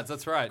 Gray nomads.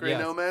 That's right. Gray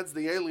yes. nomads,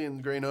 the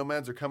alien gray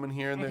nomads are coming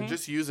here and they're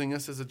just using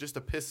us as just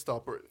a piss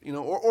stop,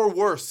 or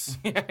worse,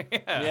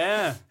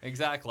 Yeah.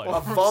 Exactly.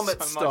 a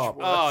vomit so much stop.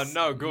 worse. Oh,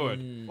 no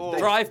good.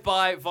 Drive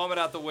by, vomit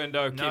out the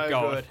window, keep No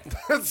going.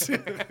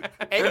 good.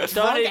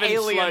 Don't even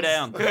slow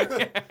down.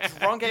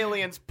 Drunk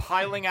aliens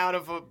piling out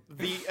of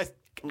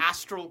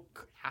astral,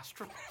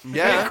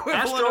 Yeah.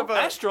 Astral. of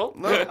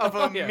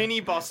a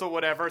minibus or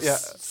whatever, Yeah.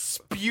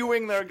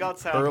 spewing their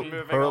guts out and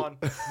moving hurl. on.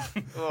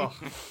 Ugh.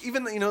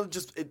 Even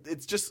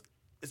it's just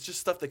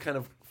stuff that kind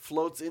of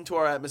floats into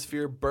our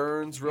atmosphere,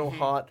 burns real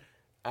hot,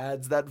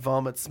 adds that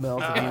vomit smell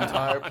to the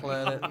entire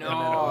planet, and then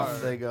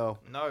off they go.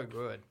 No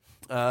good.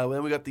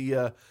 Then we got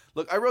the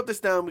look. I wrote this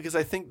down because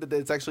I think that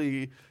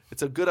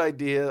it's a good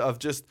idea of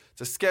it's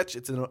a sketch.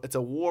 It's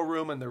a war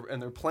room, and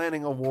they're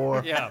planning a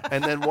war. Yeah.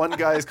 And then one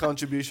guy's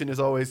contribution is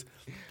always,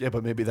 yeah,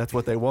 but maybe that's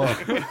what they want.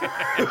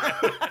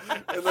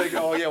 And they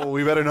go, oh yeah, well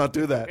we better not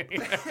do that.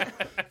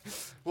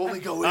 Well, we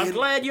go in. I'm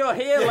glad you're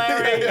here,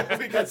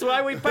 Larry. That's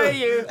why we pay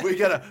you. We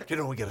get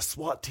a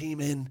SWAT team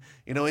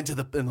into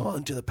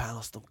the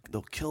palace.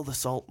 They'll kill the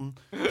Sultan.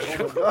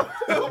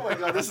 Oh my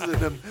god, this is in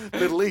the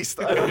Middle East.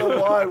 I don't know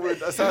why we're Are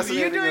you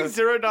assassinating. doing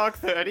Zero Dark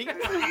 30?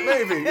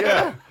 Maybe,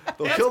 yeah.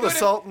 They'll kill the good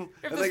Sultan,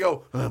 if and they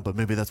go, but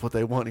maybe that's what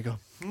they want. You go,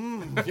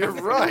 you're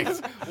right.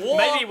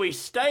 Maybe we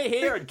stay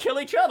here and kill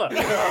each other.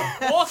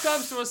 War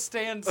comes to a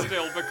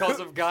standstill because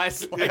of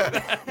guys like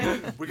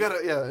that. We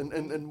gotta,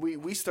 and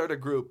we start a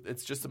group.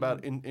 It's just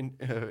about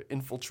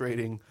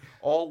infiltrating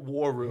all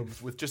war rooms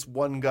with just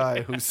one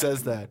guy who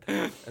says that,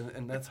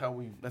 and that's how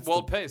we. That's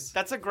World pace.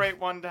 That's a great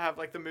one to have,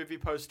 like the movie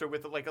poster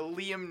with like a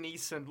Liam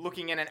Neeson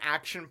looking in an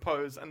action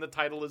pose, and the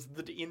title is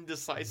The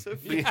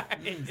Indecisive. Something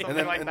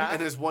like that.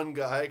 And there's one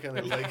guy kind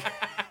of like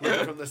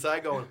looking from the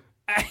side going,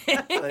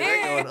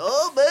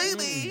 oh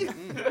baby.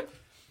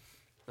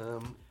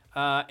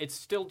 It's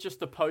still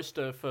just a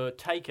poster for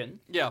Taken,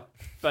 Yeah.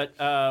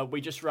 but we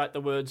just write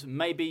the words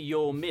 "Maybe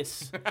you'll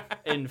miss"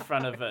 in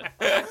front of it.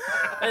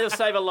 It'll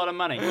save a lot of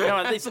money. You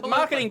know, these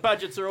marketing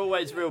budgets are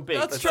always real big.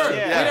 That's true. right. We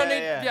Yeah, don't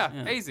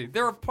yeah, need. Easy.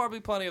 There are probably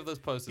plenty of those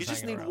posters. You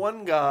just hanging need around.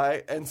 one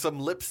guy and some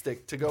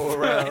lipstick to go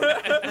around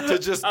to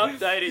just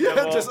Updating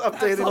them all. just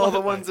updating all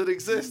the ones that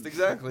exist.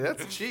 Exactly.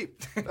 That's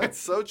cheap. That's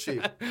so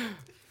cheap.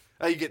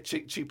 You get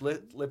cheap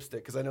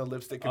lipstick because I know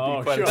lipstick can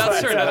be quite sure.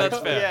 That's expensive. true. No, that's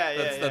fair.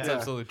 Yeah, That's yeah.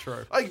 absolutely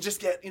true. Oh, you just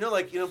get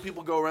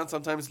people go around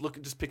sometimes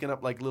just picking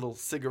up like little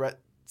cigarette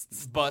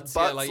Butts, butts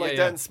yeah, like, that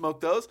yeah. and smoke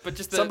those. But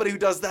just somebody who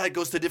does that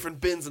goes to different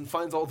bins and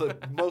finds all the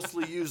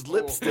mostly used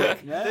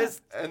lipstick.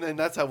 And then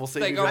that's how we'll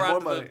save They you go more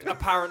around money. the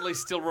apparently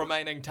still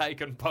remaining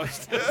Taken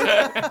posters.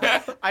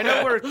 I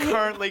know we're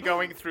currently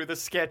going through the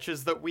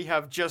sketches that we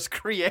have just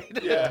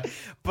created,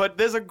 but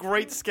there's a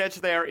great sketch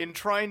there in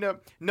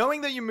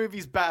knowing that your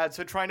movie's bad,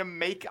 so trying to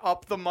make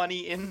up the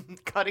money in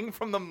cutting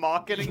from the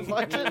marketing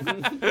budget.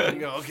 And you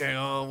go, okay,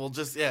 we'll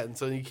just and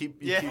so you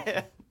keep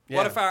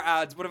What if our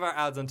ads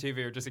on TV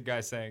are just a guy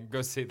saying,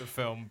 "Go see the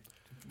film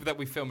that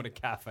we film at a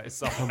cafe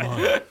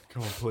somewhere"?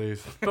 Come on,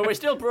 please. But we're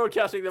still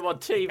broadcasting them on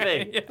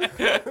TV.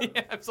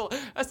 Yeah, absolutely.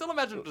 I still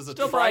imagine it as a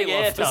Still buying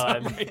trailer for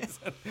some airtime.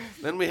 reason.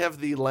 Then we have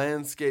the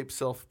landscape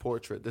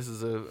self-portrait. This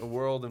is a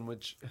world in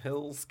which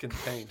hills can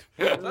paint.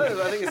 I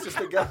think it's just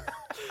a guy.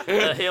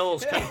 The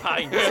hills can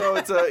paint. So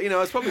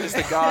it's probably just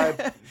a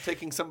guy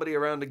taking somebody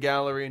around a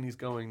gallery, and he's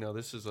going, "No,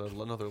 this is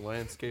another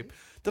landscape."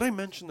 Did I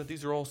mention that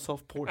these are all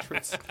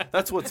self-portraits?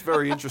 That's what's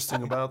very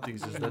interesting about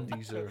these is that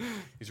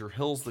these are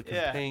hills that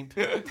can paint.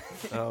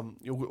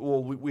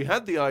 We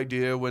had the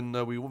idea when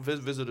we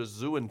visited a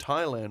zoo in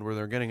Thailand where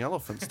they're getting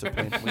elephants to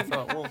paint. And we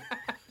thought, well,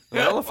 the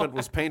elephant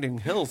was painting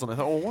hills, and I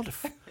thought, well, what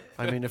if?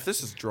 I mean, if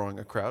this is drawing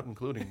a crowd,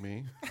 including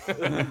me,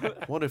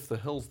 what if the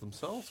hills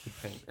themselves could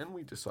paint? And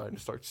we decided to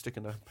start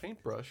sticking a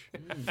paintbrush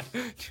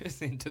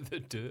Just into the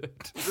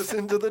dirt. just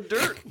into the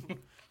dirt.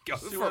 Go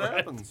See for what it.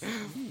 happens.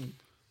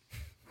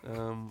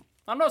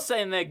 I'm not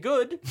saying they're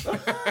good.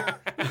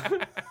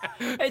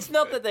 It's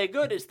not that they're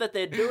good, it's that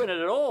they're doing it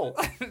at all.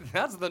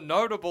 That's the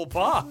notable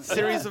part.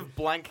 Series of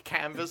blank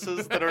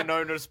canvases that are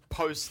known as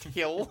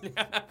post-hill.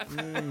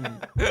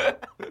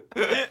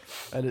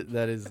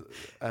 That is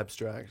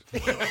abstract.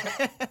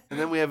 And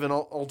then we have an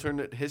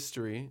alternate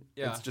history.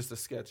 Yeah. It's just a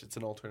sketch. It's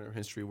an alternate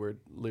history where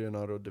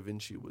Leonardo da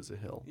Vinci was a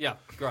hill. Yeah,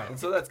 great. And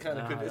so that's kind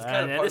of good. It's kind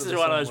And of part this of is the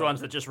one of same those way.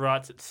 ones that just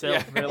writes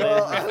itself, Yeah. really.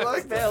 Well, I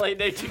like that. Barely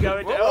need to go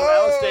into. Whoa!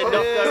 Oh, Alistair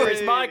knocked over his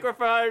Hey.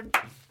 microphone.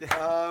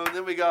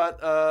 Then we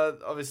got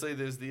obviously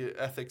there's the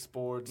ethics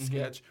board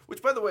sketch,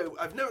 which by the way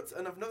I've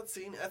not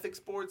seen ethics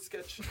board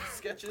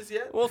sketches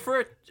yet. Well, for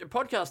a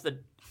podcast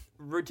that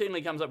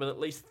routinely comes up with at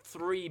least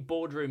 3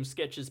 boardroom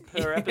sketches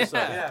per episode,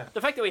 Yeah.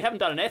 the fact that we haven't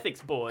done an ethics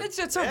board.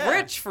 It's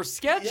rich for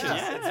sketches.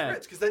 Yes, it's Yeah.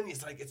 rich because then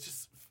it's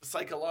just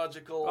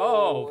psychological.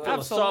 Oh,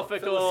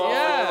 philosophical.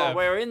 Yeah.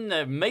 We're in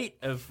the meat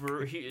of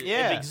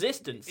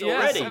existence Yes,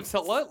 already.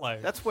 absolutely.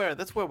 That's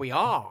where we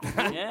are.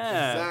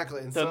 Yeah.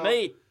 Exactly. And The so-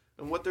 meat.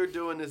 And what they're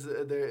doing is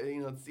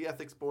it's the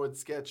ethics board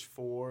sketch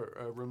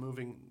for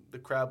removing the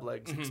crab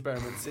legs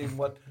experiment, seeing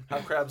how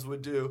crabs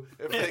would do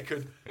if they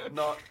could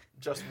not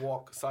just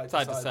walk side to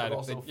side, side, but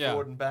also yeah.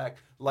 forward and back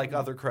like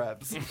other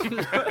crabs.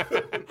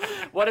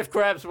 What if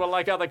crabs were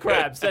like other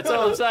crabs? That's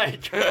all I'm saying.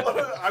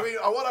 I mean,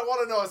 what I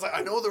want to know is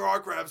I know there are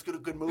crabs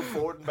could move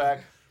forward and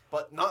back.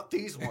 but not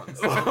these ones.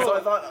 So I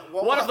thought,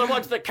 One of the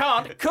ones that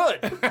can't could.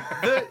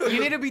 You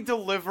need to be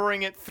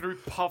delivering it through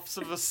puffs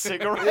of a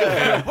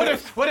cigarette.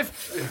 What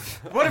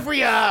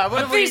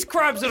if These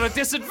crabs are at a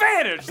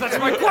disadvantage. That's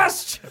my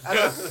question.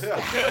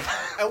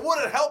 And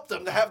would it help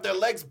them to have their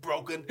legs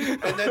broken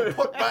and then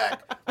put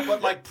back,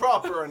 but like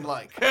proper and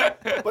like,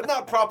 but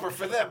not proper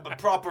for them, but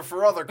proper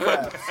for other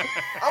crabs?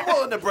 I'm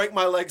willing to break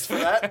my legs for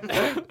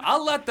that.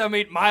 I'll let them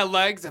eat my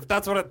legs if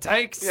that's what it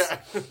takes. Yeah.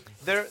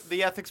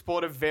 the ethics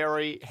board are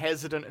very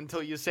hesitant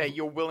until you say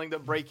you're willing to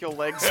break your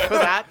legs for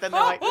that. Then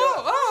they're like, Okay.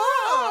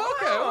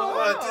 Well,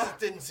 Well, it just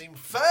didn't seem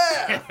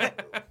fair.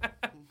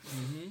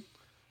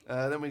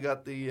 Then we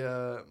got the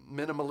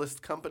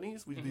minimalist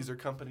companies. These are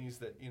companies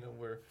that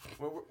we're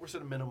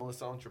sort of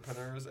minimalist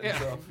entrepreneurs, and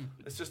so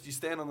it's just you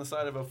stand on the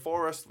side of a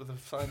forest with a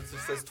sign that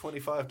just says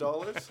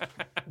 $25,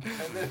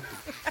 and then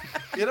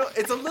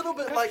it's a little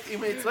bit like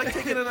it's like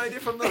taking an idea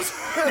from those,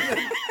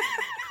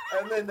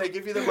 and then they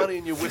give you the money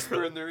and you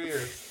whisper in their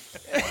ear.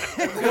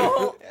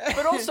 Well,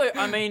 but also,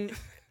 I mean,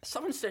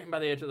 someone's standing by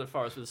the edge of the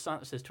forest with a sign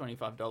that says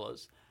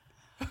 $25.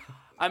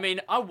 I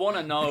mean, I want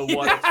to know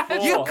what it's for.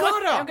 You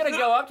gotta. I'm going to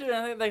go up to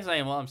them and they're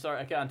saying, well, I'm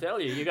sorry, I can't tell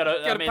you. You got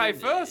to pay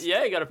first.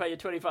 Yeah, you got to pay your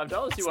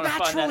 $25. You want to find that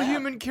natural out.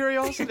 human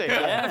curiosity.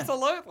 Yeah.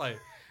 Absolutely.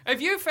 If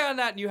you found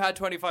that and you had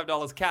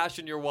 $25 cash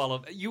in your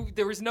wallet,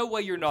 there is no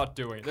way you're not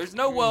doing it. There's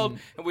no world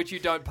in which you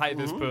don't pay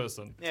this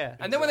person. Yeah,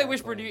 And then when they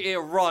whisper in your ear,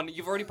 run,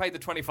 you've already paid the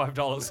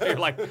 $25. So you're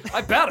like,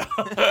 I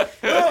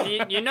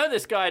better. you know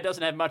this guy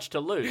doesn't have much to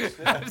lose.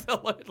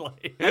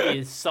 Absolutely. Maybe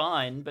his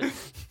sign, but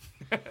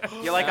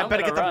You're like, I I'm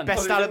better gonna get the run.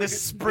 best out of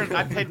this sprint.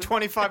 I paid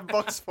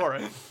 $25 for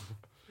it.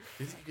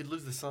 You think you could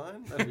lose the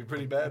sign? That'd be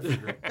pretty bad for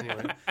you.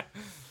 Anyway.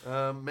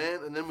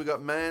 And then we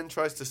got man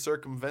tries to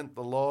circumvent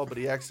the law, but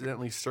he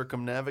accidentally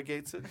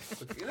circumnavigates it.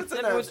 It's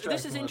an abstract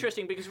this is one.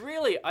 interesting because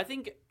really, I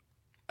think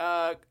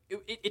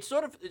it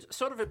sort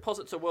of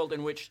posits a world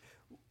in which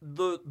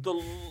the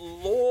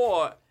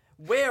law.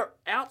 We're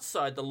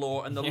outside the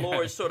law, and the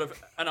law is sort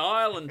of an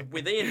island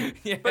within.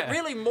 But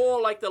really, more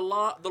like the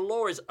law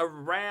is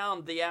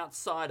around the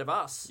outside of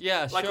us.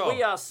 Yeah, like sure.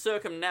 we are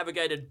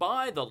circumnavigated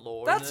by the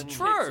law. That's and it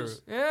true. keeps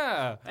us-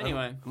 Yeah.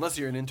 Anyway, Unless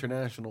you're in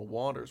international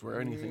waters where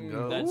anything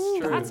goes. that's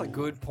true. That's a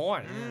good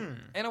point.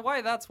 In a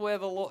way, that's where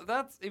the law.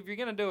 That's if you're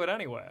gonna do it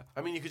anywhere.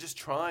 I mean, you could just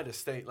try to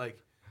stay,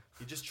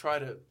 you just try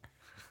to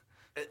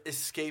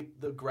escape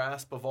the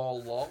grasp of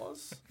all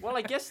laws. Well,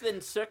 I guess then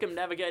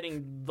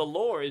circumnavigating the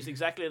law is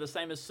exactly the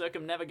same as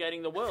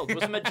circumnavigating the world.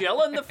 Was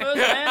Magellan the first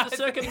man to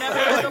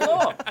circumnavigate the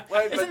law?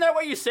 Isn't that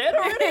what you said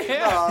already?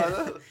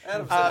 Adam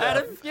said that.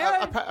 Adam,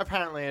 yeah.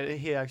 Apparently,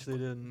 he actually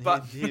didn't.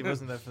 But- he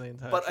wasn't there for the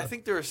entire But trip. I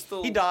think there are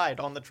still... He died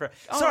on the trip.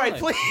 Sorry,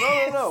 really?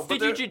 please. No. But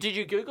Did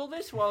you Google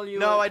this while you?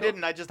 No, were I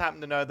didn't. I just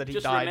happened to know that he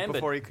Just died remembered.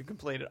 before he could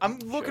complete it. I'm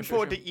looking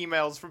forward to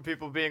emails from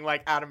people being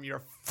like, Adam, you're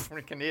a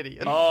freaking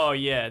idiot. Oh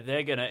yeah,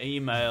 they're gonna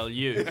email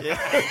you. Do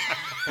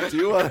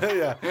you want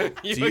to... Yeah.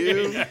 Do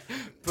you...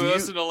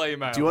 Personal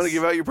emails. Do you want to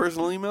give out your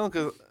personal email?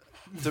 Because,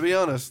 to be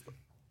honest,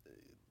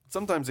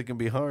 sometimes it can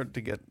be hard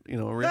to get a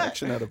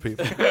reaction out of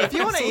people. If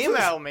you want to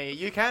email me,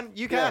 you can,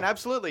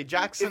 absolutely.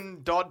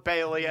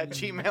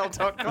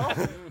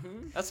 Jackson.bailey@gmail.com.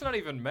 That's not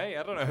even me.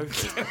 I don't know who.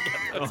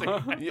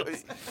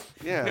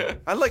 Yeah,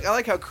 I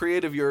like how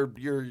creative your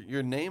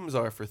names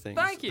are for things.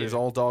 Thank you. There's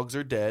All Dogs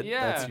Are Dead.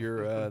 Yeah. That's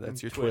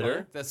your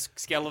Twitter. That's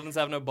Skeletons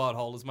Have No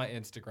Butthole is my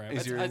Instagram.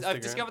 Is your I've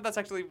Instagram? discovered that's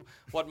actually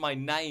what my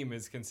name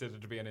is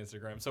considered to be on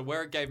Instagram. So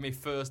where it gave me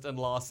first and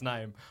last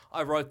name,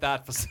 I wrote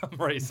that for some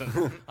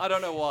reason. I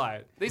don't know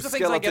why. These are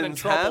things I get in Skeletons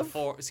trouble have?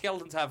 for.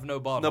 Skeletons Have No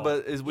Butthole. No,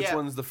 but which Yeah.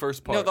 one's the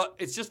first No, part?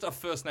 it's just a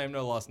first name,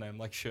 no last name,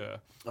 like sure.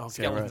 Okay,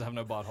 Skeletons right. Have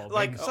No Butthole.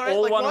 Like, Means- sorry,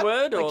 all like one what?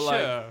 word or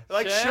sure.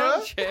 Like Share?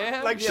 sure?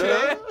 Share? Like Yeah.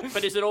 sure?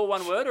 But is it all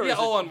one word or Yeah, is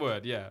all it one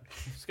word, yeah.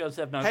 Skills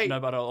have no Hey. no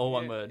but all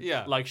one word?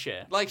 Yeah. Like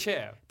share. Like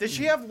share. Does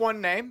she have one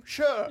name?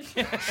 Sure.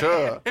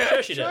 Sure.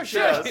 Sure she does.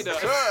 Sure.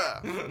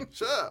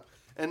 Sure.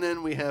 And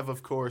then we have,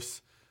 of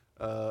course,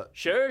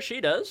 Sure she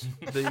does.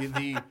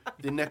 the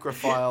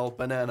necrophile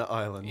Banana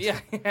Island.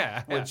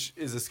 Yeah. Which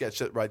is a sketch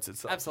that writes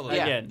itself. Absolutely.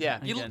 Yeah. Again. yeah.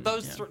 You Again,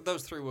 those yeah.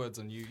 those three words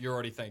and you're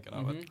already thinking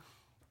of it.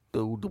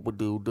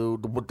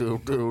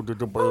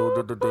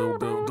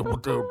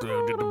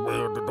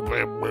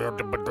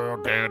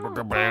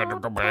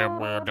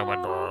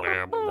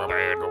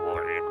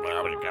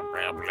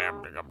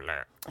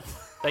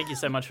 Thank you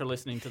so much for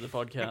listening to the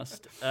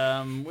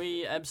podcast.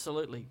 We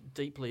absolutely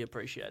deeply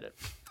appreciate it.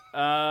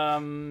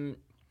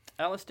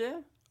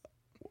 Alistair?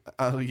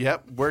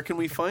 Yep. Where can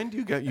we find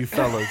you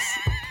fellas?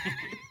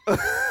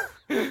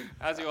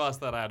 As you asked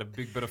that, I had a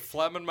big bit of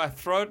phlegm in my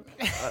throat.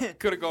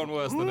 Could have gone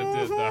worse than it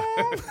did,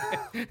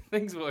 though.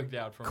 Things worked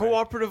out for me.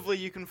 Cooperatively,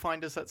 you can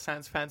find us at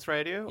Sans Pants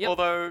Radio. Yep.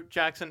 Although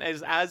Jackson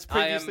is, as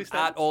I am previously at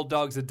stated, All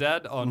Dogs Are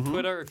Dead on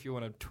Twitter if you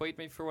want to tweet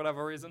me for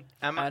whatever reason.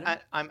 I'm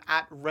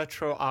at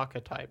Retro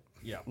Archetype.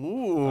 Yeah.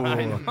 Ooh.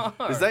 I know.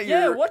 Is that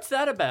Yeah, your... what's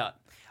that about?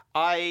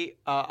 I,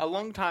 a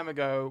long time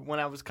ago, when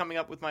I was coming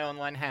up with my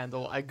online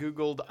handle, I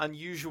Googled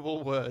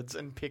unusual words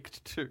and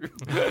picked two.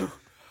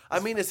 I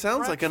mean, it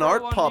sounds like an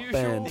art pop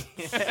band.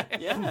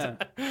 Yeah.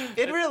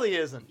 It really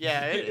isn't.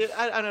 Yeah,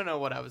 I don't know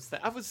what I was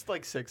thinking. I was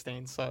like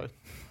 16, so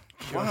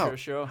Wow.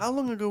 Sure. How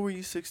long ago were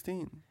you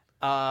 16?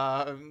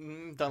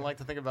 don't like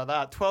to think about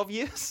that. 12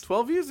 years?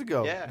 12 years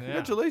ago. Yeah.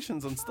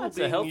 Congratulations on still That's a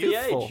being healthy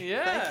youthful. age.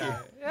 Yeah.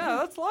 Yeah,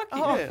 that's lucky.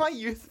 Oh, Yeah. am I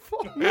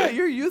youthful? Yeah,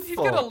 you're You've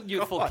youthful. got a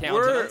youthful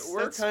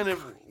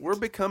countenance. We're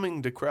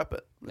becoming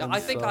decrepit. And I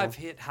think so- I've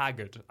hit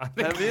haggard. I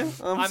think Have you?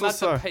 I'm so at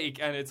sorry. the peak,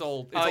 and it's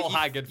all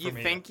haggard for You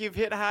me. think you've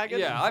hit haggard?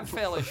 Yeah, I'm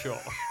fairly sure.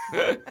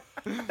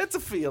 It's a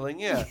feeling,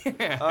 yeah.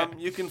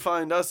 You can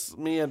find us,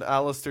 me and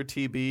Alistair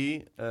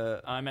TB,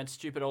 I'm at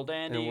Stupid Old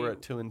Andy. and we're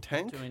at Two in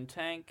Tank. Two in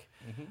Tank.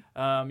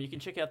 You can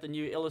check out the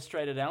new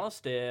Illustrated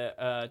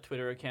Alistair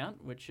Twitter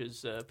account, which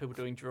is people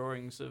doing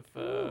drawings of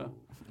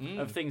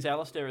things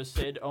Alistair has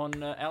said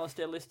on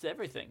Alistair Lists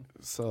Everything.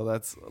 So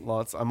that's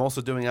lots. I'm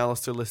also doing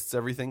Alistair Lists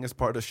Everything as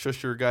part of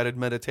Shusher Guided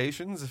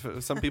Meditations.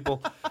 If some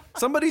people,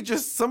 somebody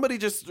just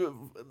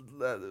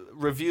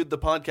reviewed the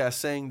podcast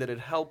saying that it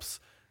helps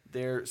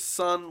their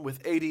son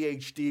with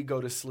ADHD go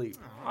to sleep.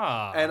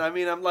 And I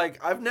mean, I'm like,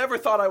 I've never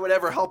thought I would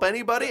ever help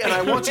anybody, and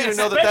I want you to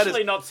know that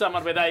Especially is. not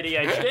someone with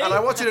ADHD. And I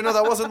want you to know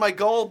that wasn't my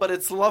goal, but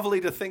it's lovely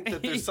to think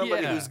that there's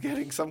somebody Yeah. who's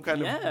getting some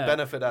kind Yeah. of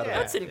benefit out of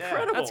That's it.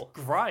 incredible. That's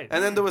great.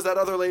 And then there was that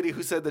other lady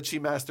who said that she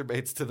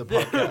masturbates to the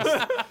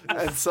podcast,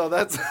 and so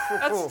that's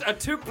That's a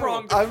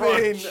two-pronged I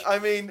approach.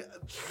 mean,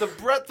 the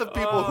breadth of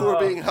people who are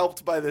being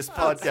helped by this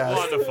podcast.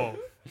 Wonderful.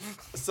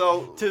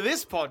 So, To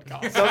this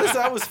podcast.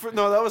 that was for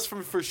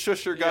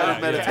Shusher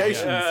Guided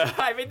Meditations.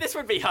 I mean, this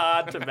would be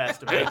hard to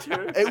masturbate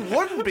to. It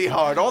wouldn't be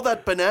hard. All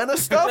that banana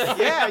stuff.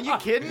 Yeah, are you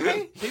kidding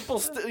me? People,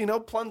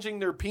 plunging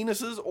their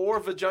penises or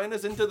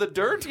vaginas into the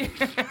dirt.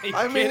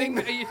 I Kidding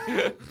mean, me?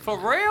 For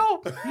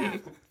real?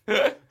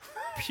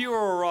 Pure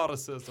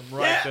eroticism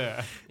right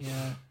there.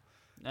 Yeah.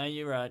 No,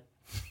 you're right.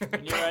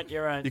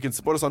 You're right. you can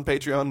support us on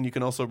Patreon, and you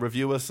can also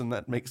review us, and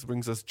that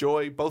brings us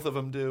joy. Both of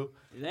them do.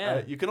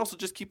 Yeah. You can also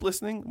just keep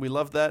listening. We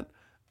love that,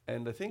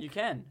 and I think You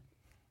can.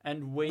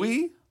 And we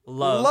we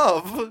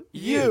love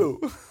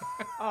you.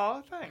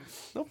 Oh,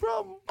 thanks. No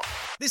problem.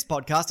 This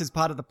podcast is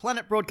part of the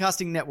Planet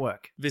Broadcasting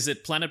Network.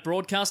 Visit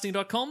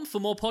planetbroadcasting.com for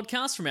more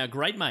podcasts from our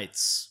great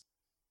mates.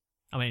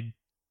 I mean,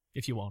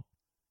 if you want.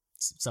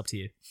 It's up to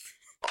you.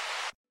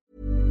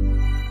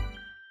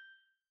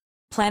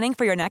 Planning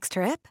for your next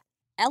trip?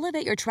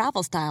 Elevate your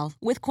travel style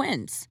with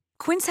Quince.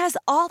 Quince has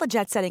all the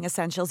jet-setting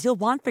essentials you'll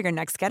want for your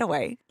next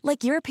getaway,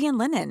 like European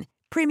linen,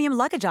 premium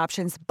luggage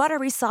options,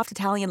 buttery soft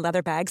Italian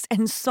leather bags,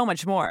 and so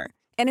much more.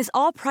 And is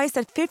all priced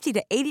at 50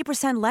 to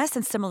 80% less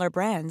than similar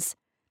brands.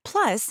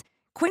 Plus,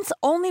 Quince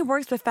only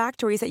works with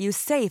factories that use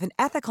safe and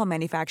ethical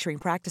manufacturing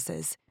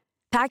practices.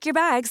 Pack your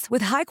bags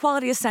with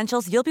high-quality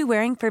essentials you'll be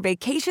wearing for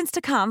vacations to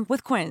come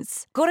with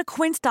Quince. Go to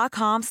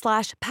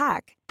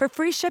quince.com/pack for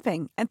free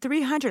shipping and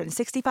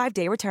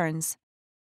 365-day returns.